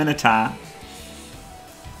clearly a Minotaur.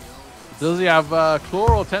 Does he have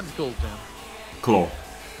claw or tentacles, Jim? Claw.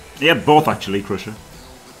 He had both, actually, Crusher.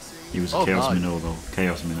 He was a Chaos nice. Minnow, though.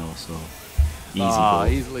 Chaos Minnow, so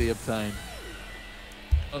easy. Easily obtained.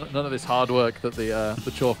 None of this hard work that the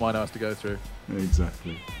Chorf Miner has to go through.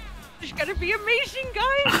 Exactly. It's gonna be amazing,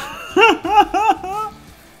 guys.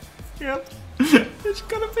 Yep. It's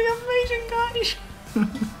gonna be amazing, guys.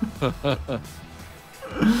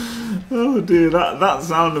 Oh dear, that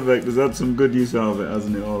sound effect has had some good use out of it,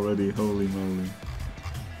 hasn't it, already? Holy moly.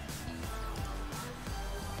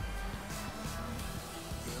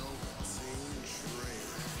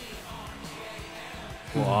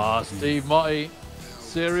 Wow, Steve Motti,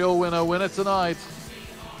 serial winner tonight.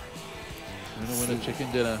 Winner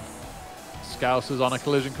chicken dinner. Scousers on a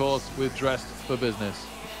collision course with Dressed for Business.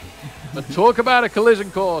 But talk about a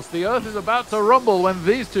collision course. The earth is about to rumble when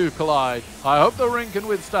these two collide. I hope the ring can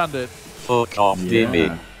withstand it. Fuck off,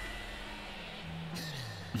 DB.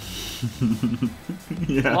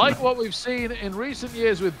 Yeah. Like what we've seen in recent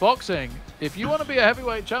years with boxing, if you want to be a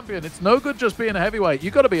heavyweight champion, it's no good just being a heavyweight.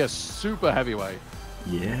 You've got to be a super heavyweight.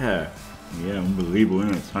 Yeah. Yeah, unbelievable,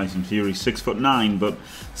 isn't it? Tyson Fury, 6'9", but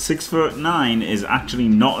 6'9" is actually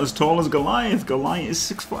not as tall as Goliath. Goliath is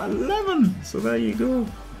 6'11", so there you go.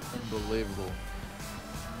 Unbelievable.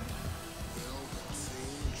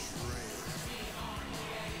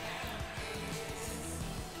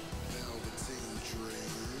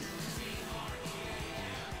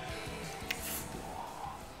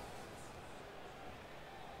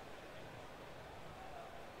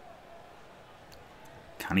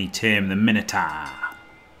 Can he tame the Minotaur?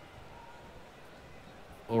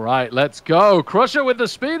 All right, let's go. Crusher with the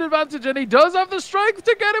speed advantage, and he does have the strength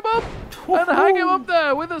to get him up and hang him up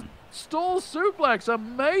there with a stall suplex.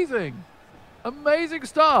 Amazing. Amazing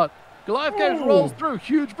start. Goliath Games rolls through.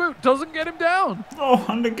 Huge boot. Doesn't get him down. Oh,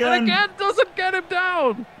 and again. And again, doesn't get him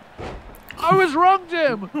down. I was wrong,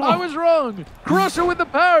 Jim. I was wrong. Crusher with the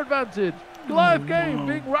power advantage. Goliath Games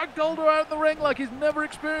being ragdolled around the ring like he's never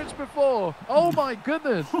experienced before. Oh, my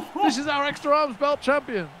goodness. This is our extra arms belt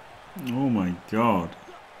champion. Oh, my God.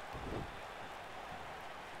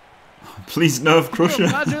 Please nerf Crusher.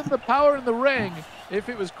 Imagine the power in the ring if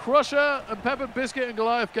it was Crusher and Pepper Biscuit and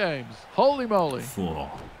Goliath Games. Holy moly.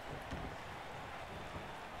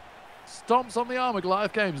 Stomps on the arm of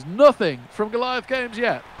Goliath Games. Nothing from Goliath Games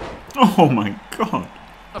yet. Oh, my God.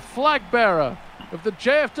 A flag bearer of the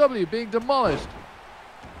JFW being demolished.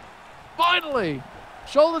 Finally,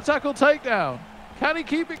 shoulder tackle takedown. Can he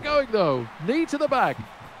keep it going though? Knee to the back.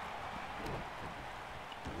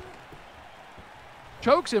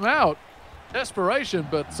 Chokes him out. Desperation,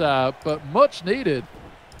 but much needed.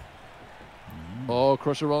 Oh,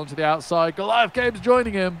 Crusher rolling to the outside. Goliath Games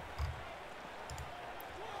joining him.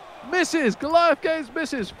 Misses. Goliath Games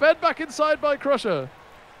misses. Fed back inside by Crusher.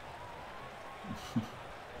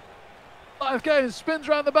 Goliath Games spins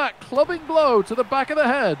around the back. Clubbing blow to the back of the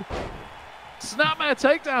head. Snapmare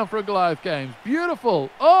takedown from Goliath Games. Beautiful.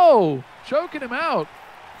 Oh, choking him out.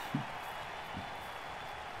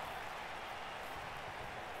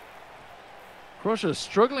 Crusher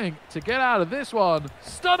struggling to get out of this one.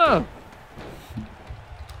 Stunner.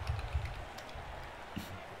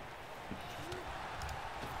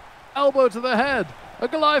 Elbow to the head. A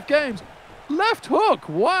Goliath Games. Left hook.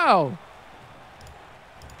 Wow.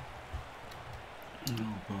 Oh,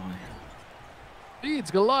 boy. Feeds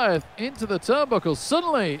Goliath into the turnbuckle.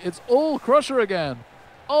 Suddenly, it's all Crusher again.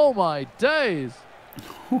 Oh, my days.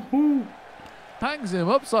 Hangs him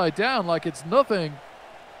upside down like it's nothing.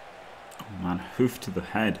 Oh, man, hoof to the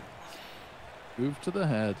head. Hoof to the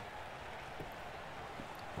head.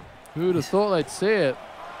 Who'd have thought they'd see it?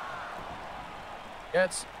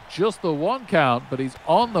 Gets just the one count, but he's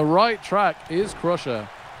on the right track, is Crusher.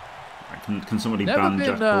 Can somebody ban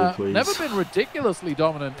Jack Bull, please? Never been ridiculously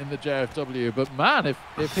dominant in the JFW, but man,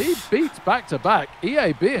 if he beats back-to-back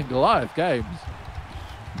EAB and Goliath Games,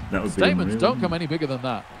 that would statements be don't come any bigger than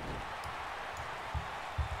that.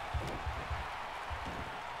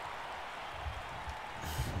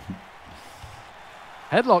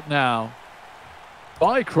 Headlock now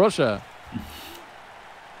by Crusher.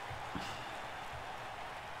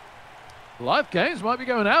 Goliath Games might be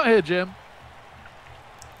going out here, Jim.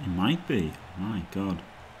 It might be. My God.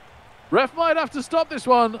 Ref might have to stop this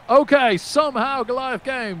one. Okay, somehow Goliath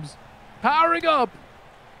Games powering up.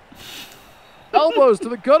 Elbows to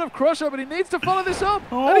the gut of Crusher, but he needs to follow this up.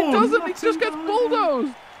 And he doesn't. He just gets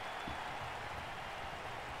bulldozed.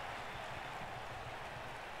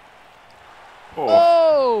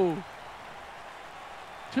 Oh!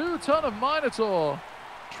 2 ton of Minotaur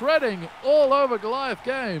treading all over Goliath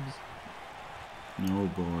Games. Oh,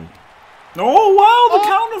 boy. Oh, wow, the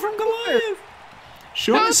counter from Goliath.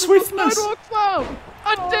 Show his swiftness. Sidewalk slam.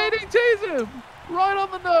 And DDTs him right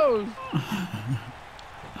on the nose.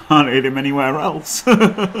 Can't hit him anywhere else. Kick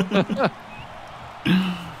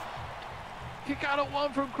out at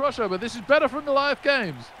 1 from Crusher, but this is better from Goliath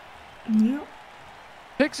Games. Yep.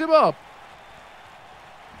 Picks him up.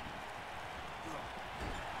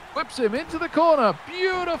 Whips him into the corner.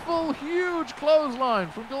 Beautiful, huge clothesline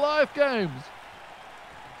from Goliath Games.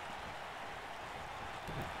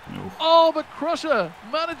 No. Oh, but Crusher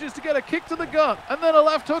manages to get a kick to the gut, and then a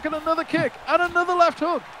left hook and another kick, and another left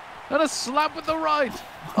hook, and a slap with the right.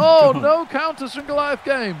 Oh, no counters from Goliath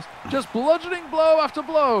Games. Just bludgeoning blow after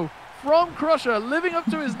blow from Crusher, living up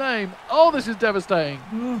to his name. Oh, this is devastating.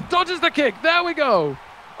 Dodges the kick. There we go.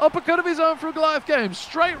 Uppercut of his own from Goliath Games.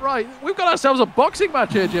 Straight right. We've got ourselves a boxing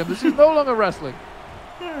match here, Jim. This is no longer wrestling.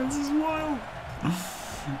 Yeah, this is wild.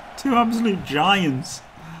 2 absolute giants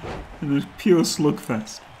in a pure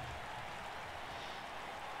slugfest.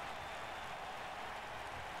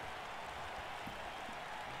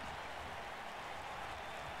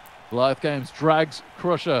 Goliath Games drags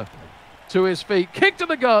Crusher to his feet. Kick to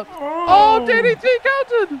the gut. Oh, DDT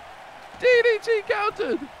countered. DDT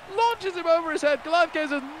countered. Launches him over his head. Goliath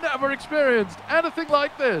Games has never experienced anything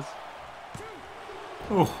like this.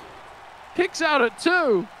 Oh. Kicks out at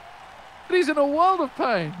 2. But he's in a world of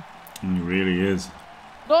pain. He really is.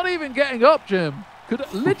 Not even getting up, Jim. Could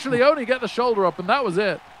literally only get the shoulder up, and that was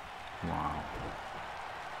it. Wow.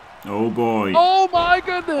 Oh, boy. Oh, my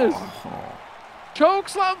goodness. Oh. Choke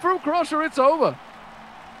slam from Crusher. It's over.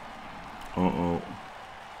 Uh-oh.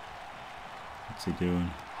 What's he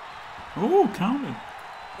doing? Oh, counted.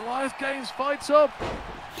 Goliath Games fights up.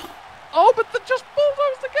 Oh, but just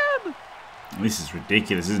bulldozed again. This is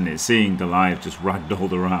ridiculous, isn't it? Seeing Goliath just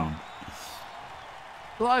ragdolled around.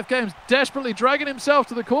 Goliath Games desperately dragging himself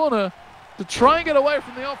to the corner to try and get away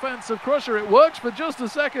from the offense of Crusher. It works for just a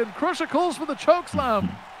second. Crusher calls for the choke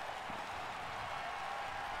slam.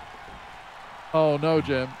 Oh no,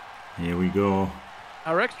 Jim. Here we go.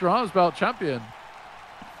 Our extra arms belt champion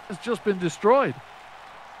has just been destroyed.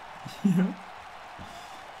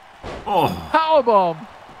 Oh. Powerbomb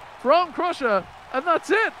from Crusher, and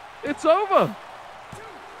that's it. It's over.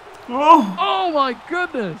 Oh. Oh my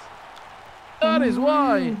goodness. That is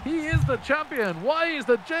why he is the champion. Why he's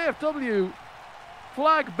the JFW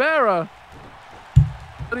flag bearer.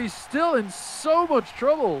 But he's still in so much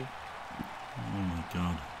trouble. Oh my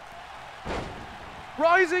God.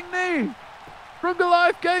 Rising knee from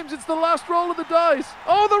Goliath Games. It's the last roll of the dice.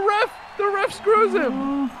 Oh, the ref screws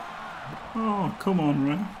him. Oh, come on,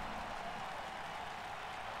 ref.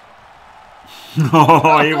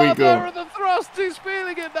 Oh, here we go. There are the thrusts. He's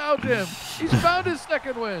feeling it now, Jim. He's found his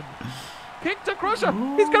second win. Kick to Crusher.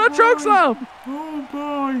 Oh, He's got a choke slam. Oh,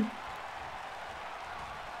 boy.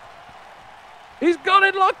 He's got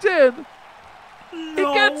it locked in. He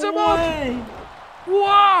gets him up.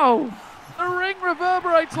 Wow. The ring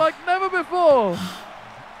reverberates like never before.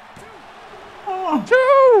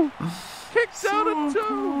 Oh. 2. Kicks out at 2.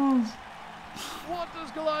 Close. What does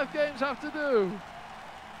Goliath Games have to do?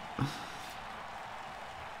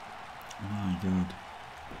 My God.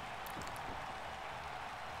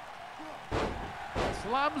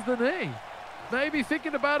 Slams the knee. Maybe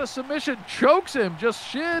thinking about a submission. Chokes him. Just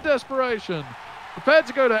sheer desperation. Prepared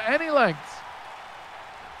to go to any lengths.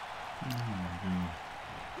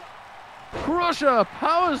 Crusher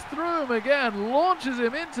powers through him again. Launches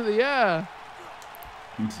him into the air.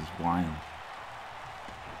 This is wild.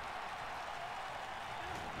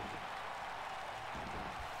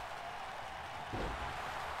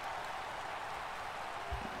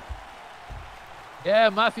 Yeah,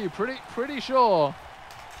 Matthew, pretty sure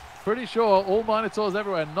all Minotaurs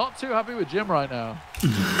everywhere. Not too happy with Jim right now.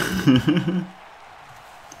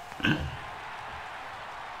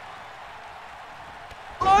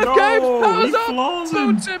 Games powers up,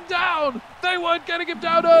 boots him down. They weren't getting him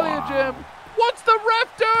down earlier, Jim. What's the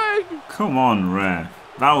ref doing? Come on, ref.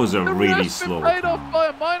 That was a really slow paid off by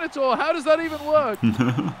a Minotaur. How does that even work?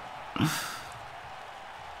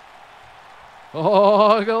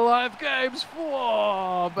 Oh, Goliath Games.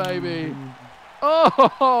 Whoa, baby. Oh.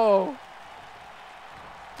 Oh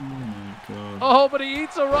my God. Oh, but he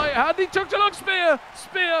eats a right hand. He took to look spear.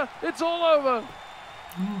 Spear. It's all over.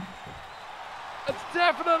 It's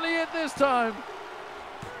definitely it this time.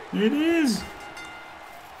 It is.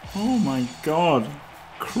 Oh my God.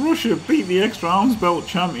 Crusher beat the extra arms belt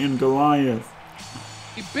champion Goliath.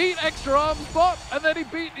 He beat extra arms bot, and then he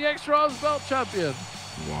beat the extra arms belt champion.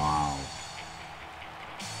 Wow.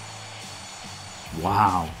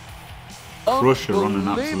 Wow. Crusher on an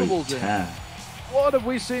absolute tear. What have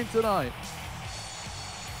we seen tonight?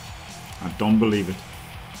 I don't believe it.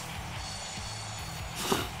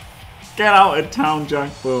 Get out of town,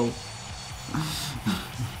 Jack Bull.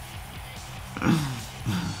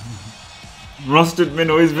 Rusted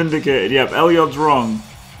Minnow is vindicated. Yep, Elyod's wrong.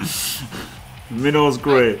 Minnow's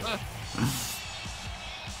great.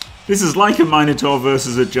 This is like a Minotaur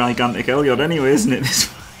versus a gigantic Elyod anyway, isn't it? This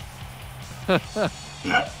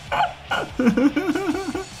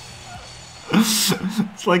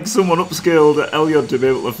it's like someone upscaled Elyod to be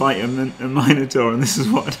able to fight a Minotaur, and this is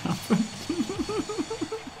what happened.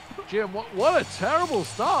 Jim, what a terrible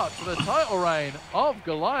start to the title reign of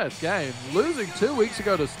Goliath Games, losing 2 weeks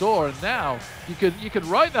ago to Store, and now you could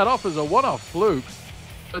write that off as a one-off fluke.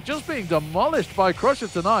 But just being demolished by Crusher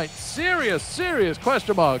tonight, serious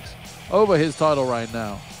question marks over his title reign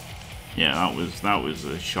now. Yeah, that was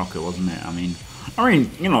a shocker, wasn't it? I mean,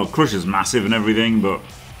 you know, Crusher's massive and everything, but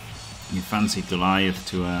you fancied Goliath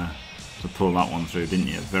to pull that one through, didn't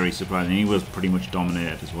you? Very surprising. He was pretty much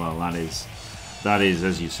dominated as well. That is,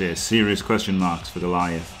 as you say, serious question marks for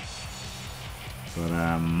Goliath. But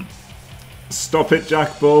Stop it,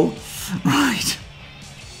 Jack Bull. Right.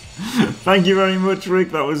 Thank you very much,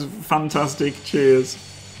 Rick. That was fantastic. Cheers.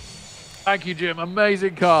 Thank you, Jim.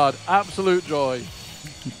 Amazing card. Absolute joy.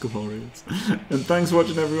 Glorious. And thanks for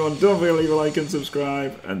watching, everyone. Don't forget to leave a like and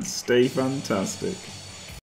subscribe, and stay fantastic.